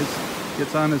sunrise,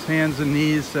 gets on his hands and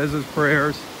knees, says his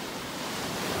prayers,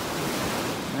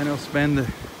 And I'll spend the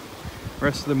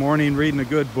rest of the morning reading a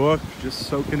good book, just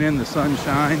soaking in the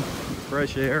sunshine,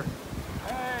 fresh air.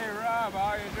 Hey, Rob,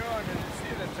 how you doing? Did you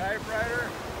see the typewriter?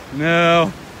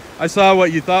 No, I saw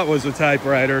what you thought was a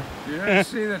typewriter. You didn't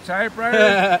see the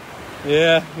typewriter?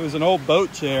 Yeah, it was an old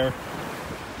boat chair.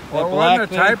 Well, That it wasn't black a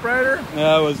thing? typewriter?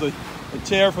 No, it was a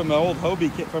chair from the old Hobie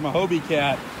from a Hobie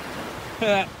cat.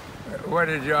 What,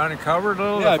 did you uncover it a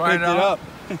little Yeah, I to find picked out? it up.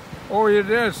 Oh, you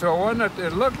did? So wasn't it,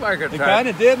 it looked like a It typewriter. kind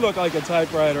of did look like a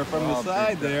typewriter from the Oh,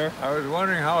 side big there. I was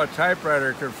wondering how a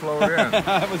typewriter could float in.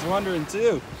 I was wondering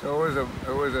too. So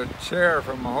it was a chair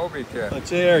from a Hobie cat. A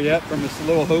chair, yep, from this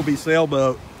little Hobie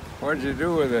sailboat. What did you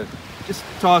do with it? Just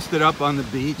tossed it up on the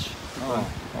beach. Oh,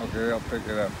 okay, I'll pick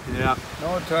it up. Yeah,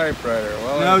 No typewriter.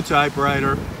 Well, no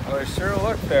typewriter. well, it sure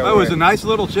looked that That way. was a nice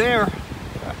little chair.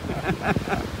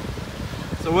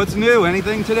 So what's new?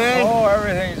 Anything today? Oh,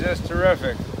 everything's just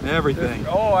terrific. Everything.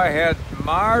 Oh, I had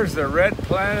Mars, the red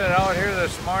planet, out here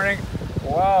this morning.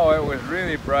 Wow, it was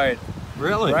really bright.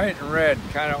 Really? Bright and red,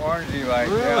 kind of orangey like.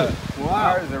 Really? Yeah. Wow.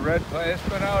 Mars, the red planet. It's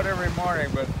been out every morning,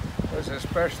 but it was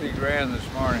especially grand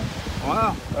this morning.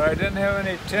 Wow. But I didn't have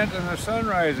any tint in the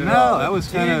sunrise at No, all. that was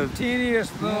kinda-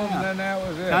 teeniest little, Yeah. and then that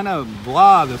was it. Kind of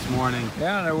blah this morning.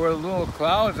 Yeah, and there were little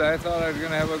clouds. I thought I was going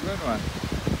to have a good one.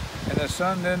 And the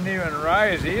sun didn't even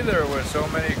rise either with so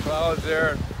many clouds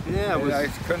there. Yeah, it was I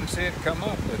couldn't see it come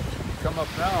up. It's come up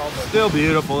now, but still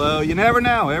beautiful though. You never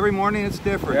know. Every morning it's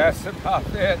different. that's about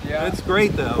it, yeah. It's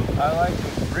great though. I like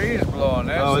the breeze blowing.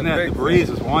 That's Oh, the and that big the breeze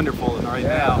thing. is wonderful right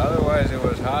Yeah, now. otherwise it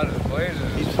was hot as blazes.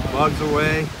 Keeps the bugs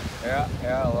away. Yeah,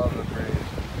 I love the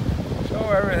breeze. So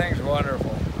everything's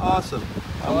wonderful. Awesome.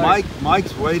 I Well, like-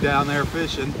 Mike's way down there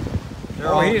fishing. They're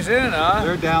Oh, all- he's in, huh?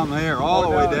 They're down there, all Oh,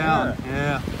 the way down down.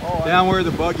 Yeah. Oh, Down where the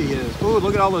buggy is. Ooh,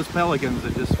 look at all those pelicans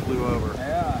that just flew over.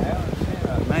 Yeah, I haven't seen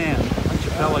a, Man, a bunch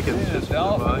of pelicans seen a just flew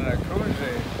dolphin and by. a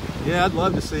koozie. Yeah, I'd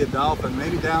love to see a dolphin.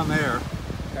 Maybe down there.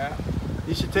 Yeah.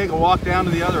 You should take a walk down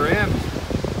to the other end.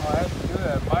 Oh, I have to do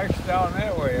that. Mike's down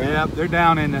that way. Huh? Yeah, they're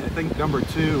down in, I think, number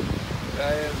 2. I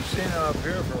haven't seen him up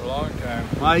here for a long time.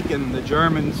 Mike and the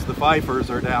Germans, the Pfeiffers,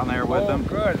 are down there with Oh, them.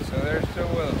 good. So they're still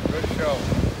with him. Good show.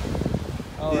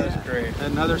 Oh, Yeah. that's great.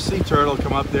 Another sea turtle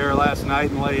come up there last night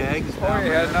and lay eggs Oh, down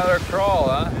you there. had another crawl,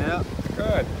 huh? Yeah.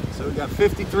 Good. So we got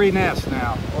 53 nests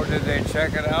now. Or did they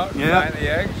check it out and Yeah. find the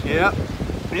eggs? Yep.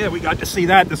 Yeah, we got to see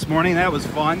that this morning. That was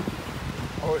fun.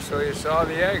 Oh, so you saw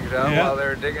the eggs, huh, Yeah. while they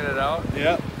were digging it out?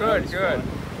 Yep. Good, good.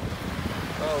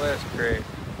 Oh, that's great.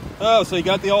 Oh, so you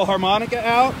got the old harmonica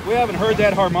out? We haven't heard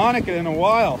that harmonica in a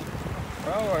while.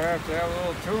 Well, we'll have to have a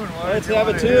little tune. What Let's did you have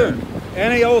a wanna hear? tune.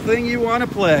 Any old thing you want to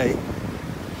play.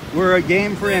 We're a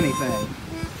game for anything.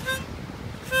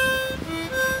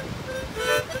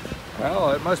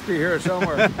 Well, it must be here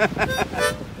somewhere.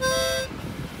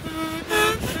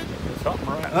 Something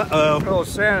right. Uh-oh. Little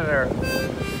sand there.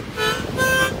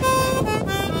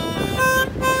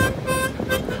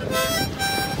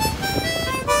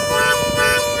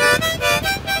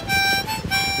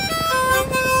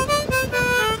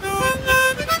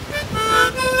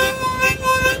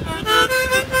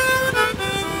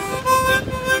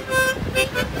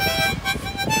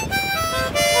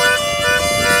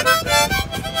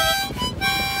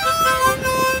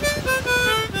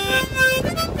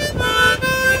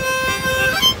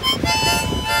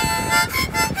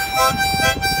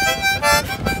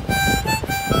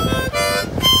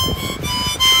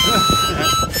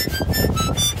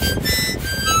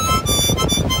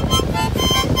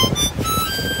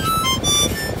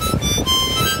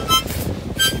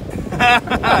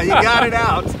 You got it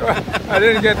out. I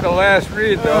didn't get the last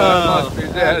read though. I must be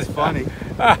dead. That's funny.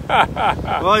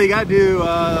 Well, you got to do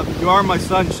You Are My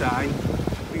Sunshine.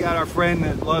 We got our friend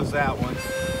that loves that one.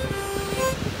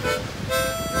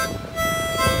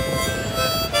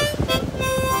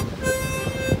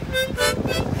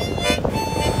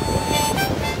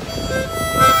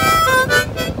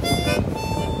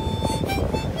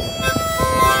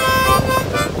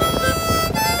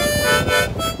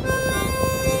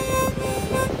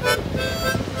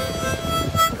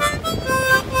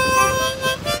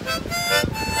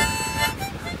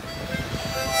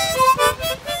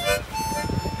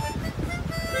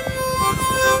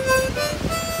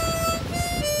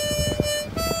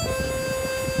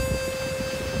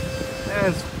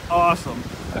 That's awesome.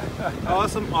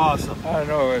 Awesome, awesome. I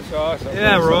know, it's awesome.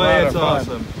 Yeah, It's a Roy, lot it's of fun.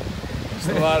 awesome. It's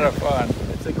a lot of fun.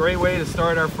 It's a great way to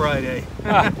start our Friday.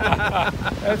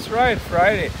 That's right,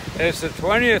 Friday. And it's the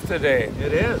 20th today.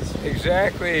 It is.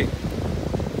 Exactly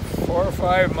 4 or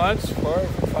 5 months, 4 or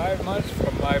 5 months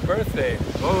from my birthday.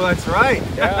 Oh, that's right.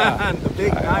 Yeah. The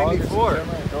big August, 94.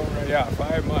 September, October, yeah,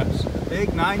 5 months.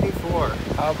 Big 94.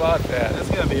 How about that? That's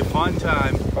going to be a fun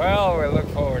time. Well, we look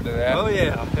forward to that. Oh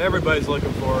yeah, everybody's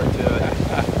looking forward to it.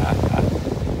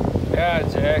 Yeah,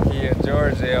 Jackie and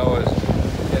George, they always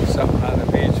get something on the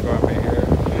beach for me here.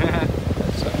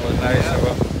 That's always nice of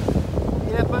them.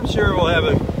 Yep, I'm sure we'll have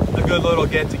a good little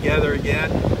get together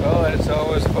again. Well, it's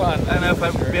always fun. I don't know if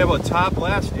I'll be able to top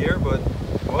last year, but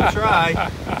we'll try.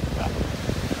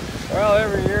 Well,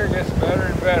 every year gets better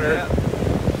and better. Yeah.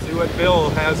 See what Bill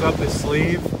has up his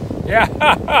sleeve. Yeah,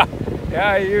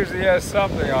 yeah, he usually has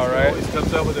something, all right. Always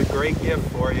comes up with a great gift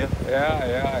for you.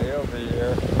 Yeah, he'll be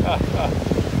here.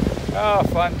 Oh,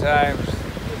 fun times.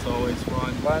 It's always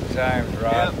fun. Fun times,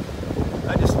 Rob. Yep.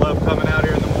 I just love coming out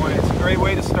here in the morning. It's a great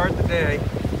way to start the day.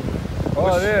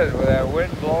 Oh, it is, with that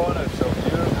wind blowing, it's so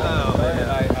beautiful. Oh, and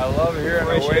I love hearing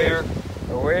fresh air.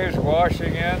 The waves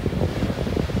washing in.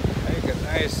 Make it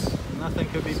nice. Nothing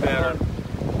could be better.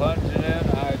 Plunging in,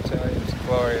 I tell you, it's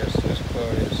glorious, just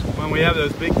glorious. When we have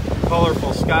those big,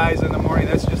 colorful skies in the morning,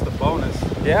 that's just a bonus.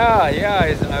 Yeah,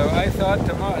 I thought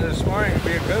this morning would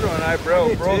be a good one. I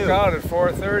broke too. out at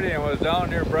 4:30 and was down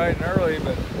here bright and early,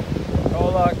 but no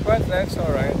luck. But that's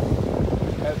all right.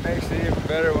 That makes it even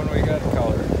better when we got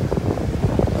color.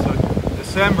 So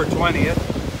December 20th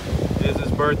is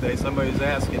his birthday. Somebody's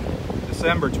asking.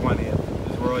 December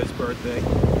 20th is Roy's birthday.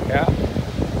 Yeah.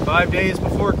 5 days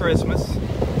before Christmas.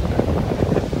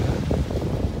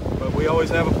 But we always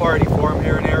have a party for him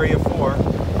here in Area 4.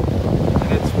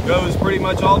 And it goes pretty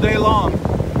much all day long.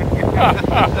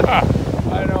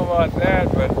 I know about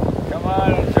that, but come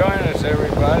on and join us,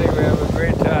 everybody. We have a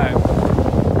great time.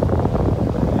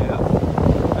 Yeah.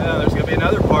 There's going to be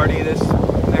another party this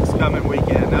next coming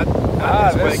weekend. Not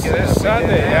this weekend. This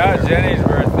Sunday, yeah, Jenny's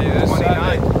birthday this 29th.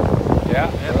 Sunday. Yeah,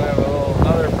 we'll have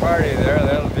another party there.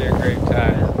 That'll be a great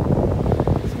time.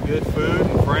 Some good food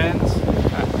and friends.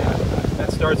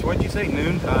 That starts, what'd you say,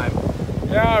 noontime?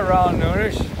 Yeah, around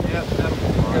noonish. Yep, that'll be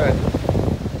fun. Good.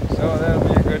 So that'll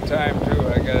be a good time too.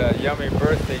 I got a yummy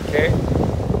birthday cake.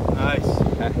 Nice.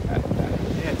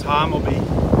 Yeah, Tom will be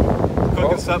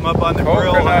cooking something up on the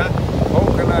grill.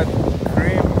 Coconut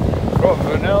cream,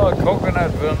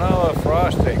 coconut vanilla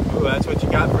frosting. Ooh, that's what you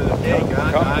got for the cake,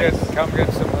 huh? Nice. Come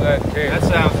get some of that cake. That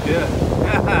sounds good.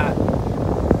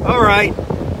 All right.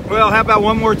 Well, how about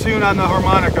one more tune on the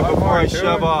harmonica before I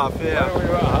shove off? Yeah.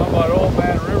 How about Old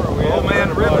Man River? Old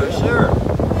Man River, sure.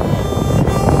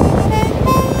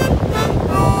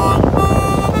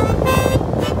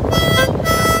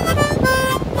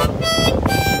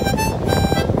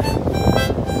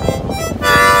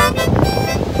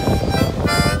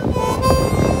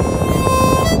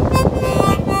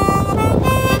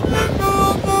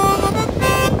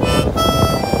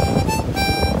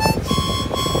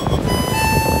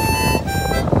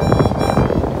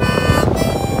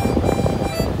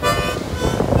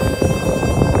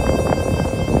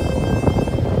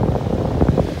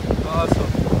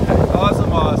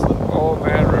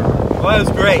 Well, that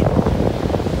was great.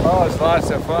 Oh, it's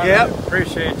lots of fun. Yep. I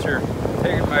appreciate your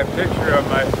taking my picture of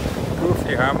my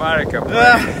goofy harmonica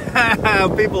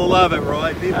playing. People love it,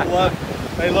 Roy.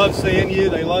 They love seeing you.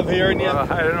 They love hearing you.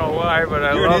 Well, I don't know why, but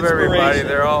I You're love everybody.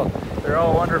 inspiration. They're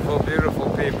all wonderful,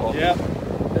 beautiful people. Yep.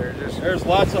 There's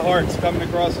lots of hearts coming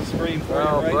across the screen for you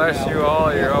right now. Bless you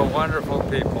all. You're all wonderful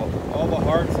people. All the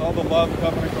hearts, all the love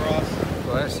coming across.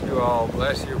 Bless you all.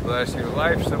 Bless you, bless you.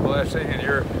 Life's a blessing, and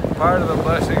you're part of the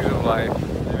blessings of life.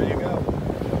 There you go.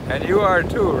 And you are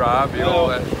too, Rob. You know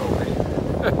that for me.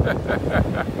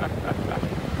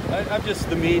 I'm just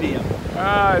the medium.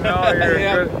 Ah, no,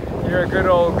 you're a good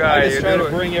old guy. I just try to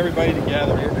bring everybody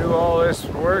together. You do all this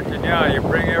work, and yeah, you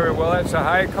bring well, that's a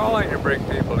high calling to bring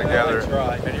people together. I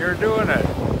try. And you're doing it.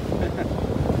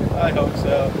 I hope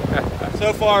so.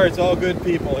 So far, it's all good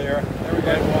people here.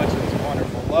 Everybody watching is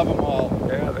wonderful. Love them all.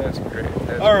 Yeah, that's great.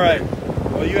 All right.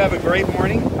 Well, you have a great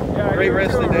morning. Yeah, great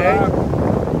rest of the day. Rob.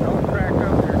 Don't crack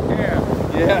up your cab.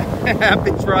 Yeah.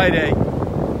 Happy Friday.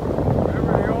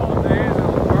 Remember the old days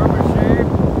of the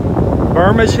Burma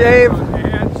Burma shave? shave?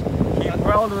 Hands. Keep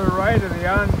well to the right of the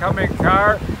oncoming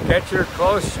car. Get your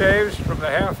close shaves from the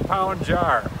half-pound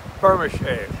jar. Burma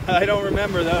shave. I don't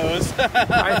remember those.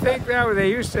 I think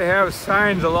they used to have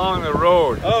signs along the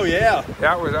road. Oh yeah.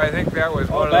 I think that was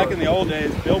one of back those. in the old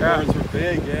days, billboards were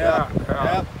big. Yeah.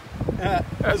 It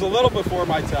was a little before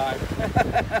my time.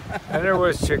 And there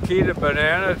was Chiquita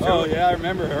Banana too. Oh yeah, I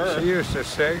remember her. She used to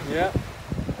sing. Yeah.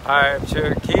 I'm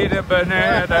Chiquita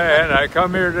Banana, and I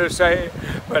come here to say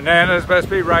bananas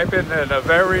must be ripened in a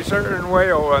very certain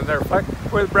way. Oh, and they're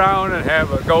flecked with brown and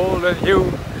have a golden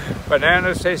hue.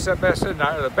 Bananas taste the best and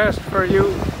are the best for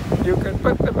you. You can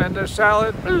put them in the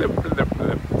salad.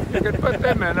 can put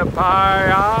them in a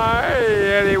pie.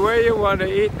 Any way you want to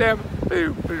eat them.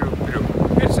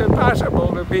 It's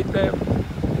impossible to beat them.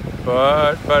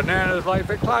 But bananas like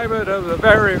the climate of the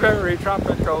very, very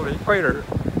tropical equator.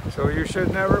 So you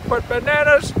should never put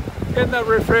bananas in the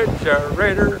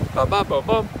refrigerator. Bum, bum, bum,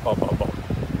 bum, bum, bum, bum.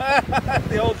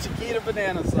 The old Chiquita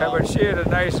banana song. Yeah, but she had a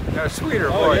nice, sweeter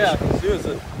Oh voice. yeah, she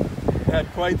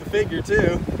had quite the figure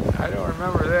too. I don't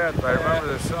remember that, but I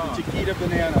remember the song. Chiquita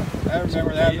banana. I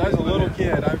remember that. I was a little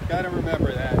kid. I kind of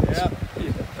remember that. Yeah.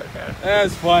 That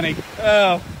was funny.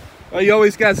 Oh, well, you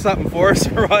always got something for us,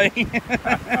 right?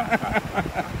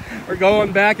 We're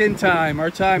going back in time, our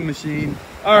time machine.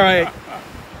 All right.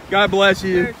 God bless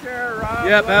you. Take care, Rob.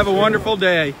 Yep. Bless Have a you. wonderful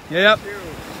day. Yep.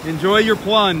 Bless you. Enjoy your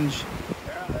plunge.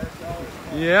 Yeah, that's always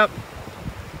fun. Yep.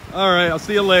 All right. I'll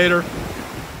see you later.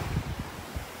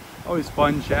 Always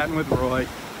fun chatting with Roy.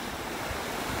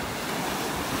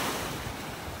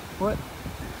 What?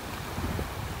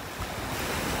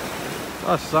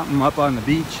 Saw something up on the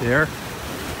beach here.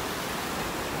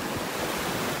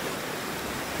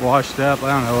 Washed up.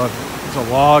 I don't know if it's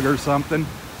a log or something.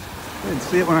 I didn't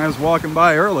see it when I was walking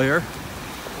by earlier.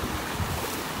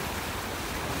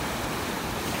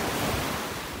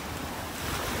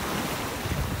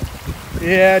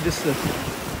 Yeah, just a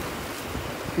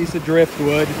piece of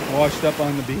driftwood washed up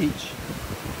on the beach.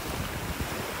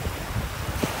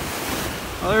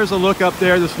 Well, there's a look up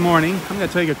there this morning. I'm going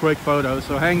to take a quick photo,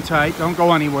 so hang tight. Don't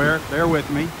go anywhere. Bear with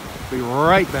me. Be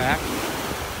right back.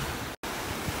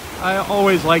 I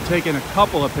always like taking a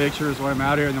couple of pictures when I'm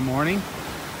out here in the morning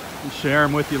and share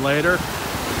them with you later.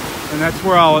 And that's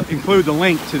where I'll include the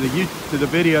link to the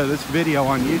video, this video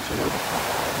on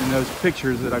YouTube, and those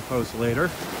pictures that I post later.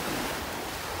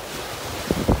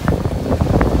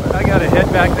 But I got to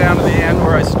head back down to the end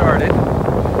where I started.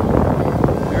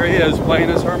 There he is, playing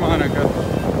his harmonica.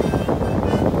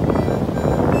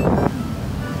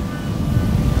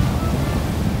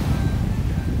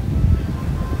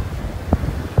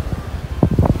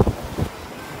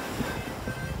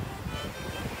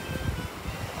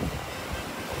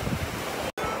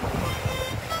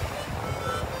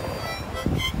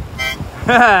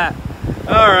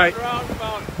 All right,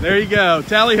 there you go.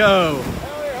 Tally ho.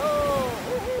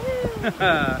 Tally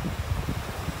ho.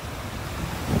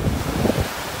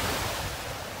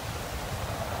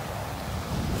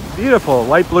 Beautiful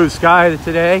light blue sky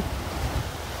today.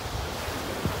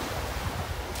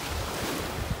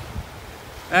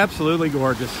 Absolutely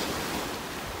gorgeous.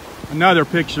 Another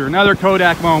picture, another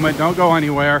Kodak moment. Don't go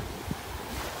anywhere.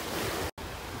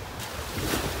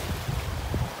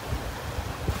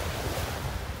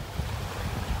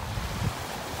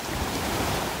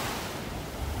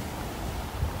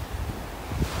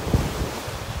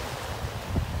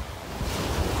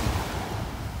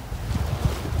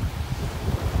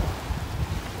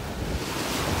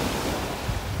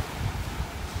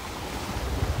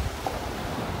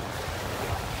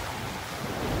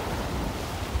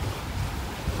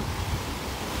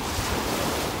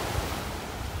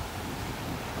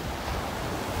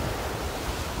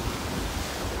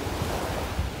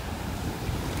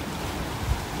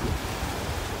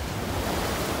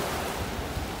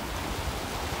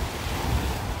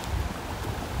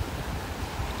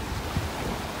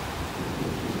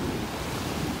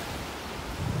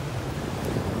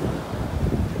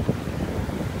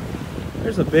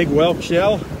 There's a big whelk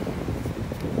shell.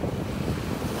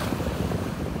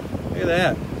 Look at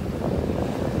that.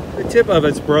 The tip of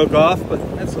it's broke off,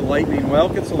 but that's a lightning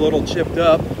whelk. It's a little chipped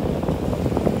up.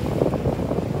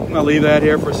 I'm gonna leave that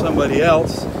here for somebody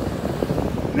else.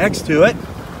 Next to it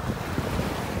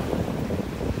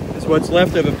is what's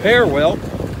left of a pear whelk.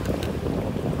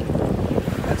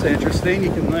 That's interesting.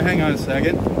 You can, hang on a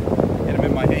second. Get them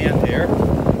in my hand here.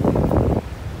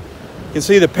 You can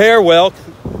see the pear whelk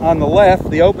on the left,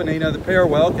 the opening of the pear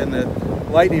whelk, and the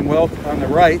lightning whelk on the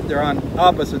right. They're on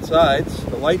opposite sides,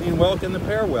 the lightning whelk and the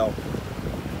pear whelk.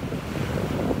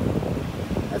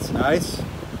 That's nice.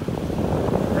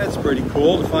 That's pretty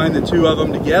cool to find the two of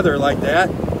them together like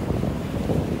that.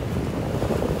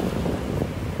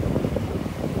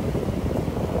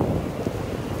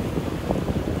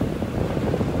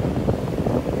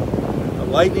 A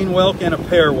lightning whelk and a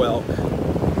pear whelk.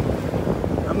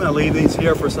 I'm going to leave these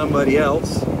here for somebody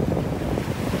else.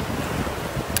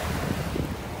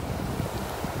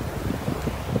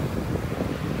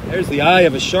 There's the eye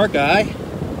of a shark eye.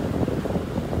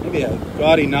 Maybe a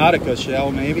gaudy nautica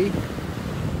shell, maybe.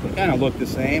 They kind of look the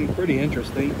same. Pretty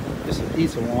interesting. Just a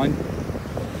piece of one.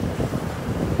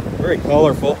 Very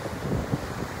colorful.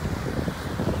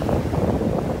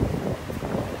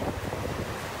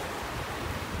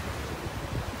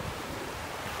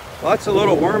 Lots of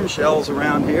little worm shells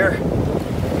around here.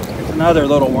 Here's another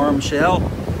little worm shell.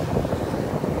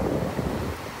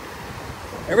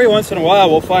 Every once in a while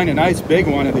we'll find a nice big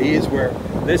one of these where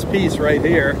this piece right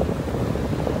here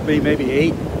will be maybe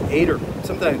 8 or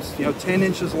sometimes 10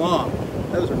 inches long.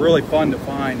 Those are really fun to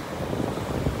find.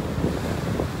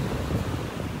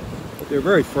 But they're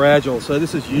very fragile, so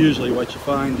this is usually what you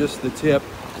find, just the tip.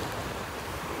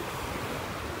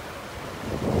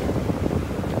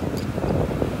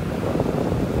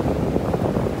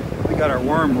 We got our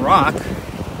worm rock.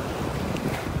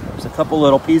 There's a couple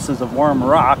little pieces of worm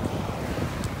rock.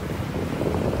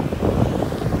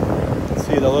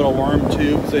 See the little worm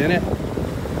tubes in it.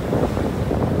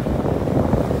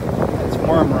 That's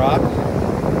worm rock.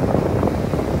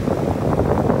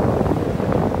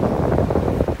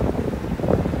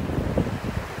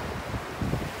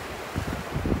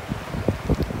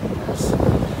 There's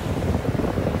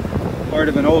part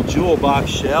of an old jewel box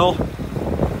shell.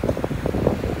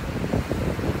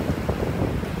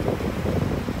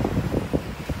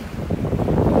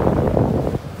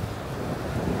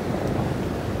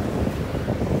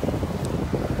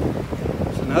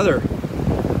 Another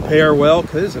pear whelk.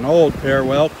 This is an old pear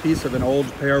whelk, piece of an old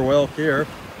pear whelk here.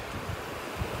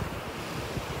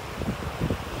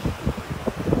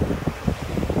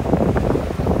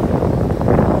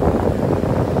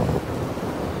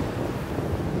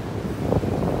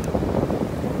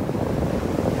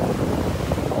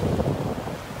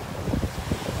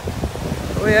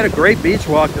 We had a great beach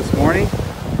walk this morning.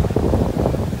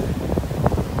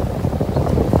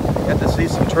 Got to see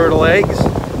some turtle eggs.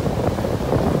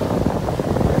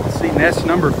 See nest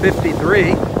number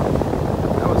 53.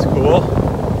 That was cool.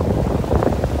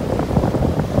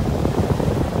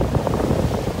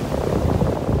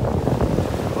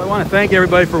 Well, I want to thank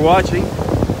everybody for watching.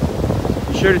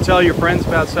 Be sure to tell your friends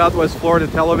about Southwest Florida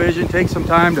Television. Take some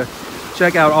time to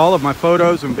check out all of my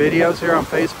photos and videos here on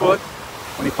Facebook.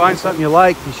 When you find something you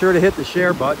like, be sure to hit the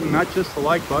share button, not just the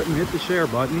like button, hit the share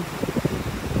button.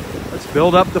 Let's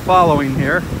build up the following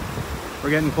here.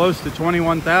 We're getting close to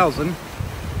 21,000.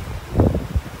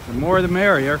 The more the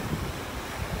merrier.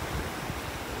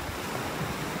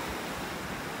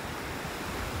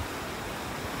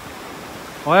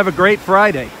 Well, have a great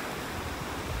Friday.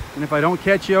 And if I don't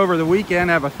catch you over the weekend,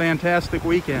 have a fantastic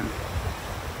weekend.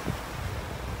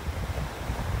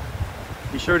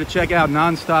 Be sure to check out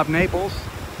Nonstop Naples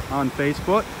on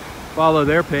Facebook. Follow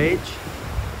their page.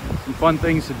 Some fun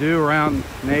things to do around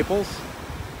Naples.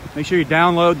 Make sure you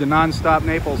download the Nonstop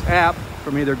Naples app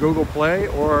from either Google Play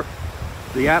or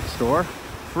the App Store.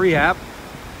 Free app.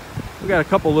 We got a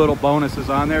couple little bonuses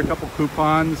on there, a couple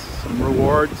coupons, some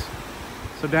rewards.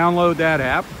 So download that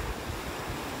app.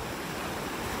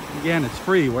 Again, it's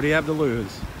free. What do you have to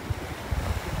lose?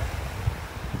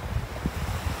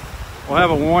 Well,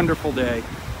 have a wonderful day.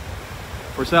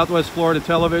 For Southwest Florida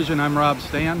Television, I'm Rob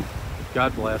Stan.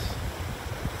 God bless.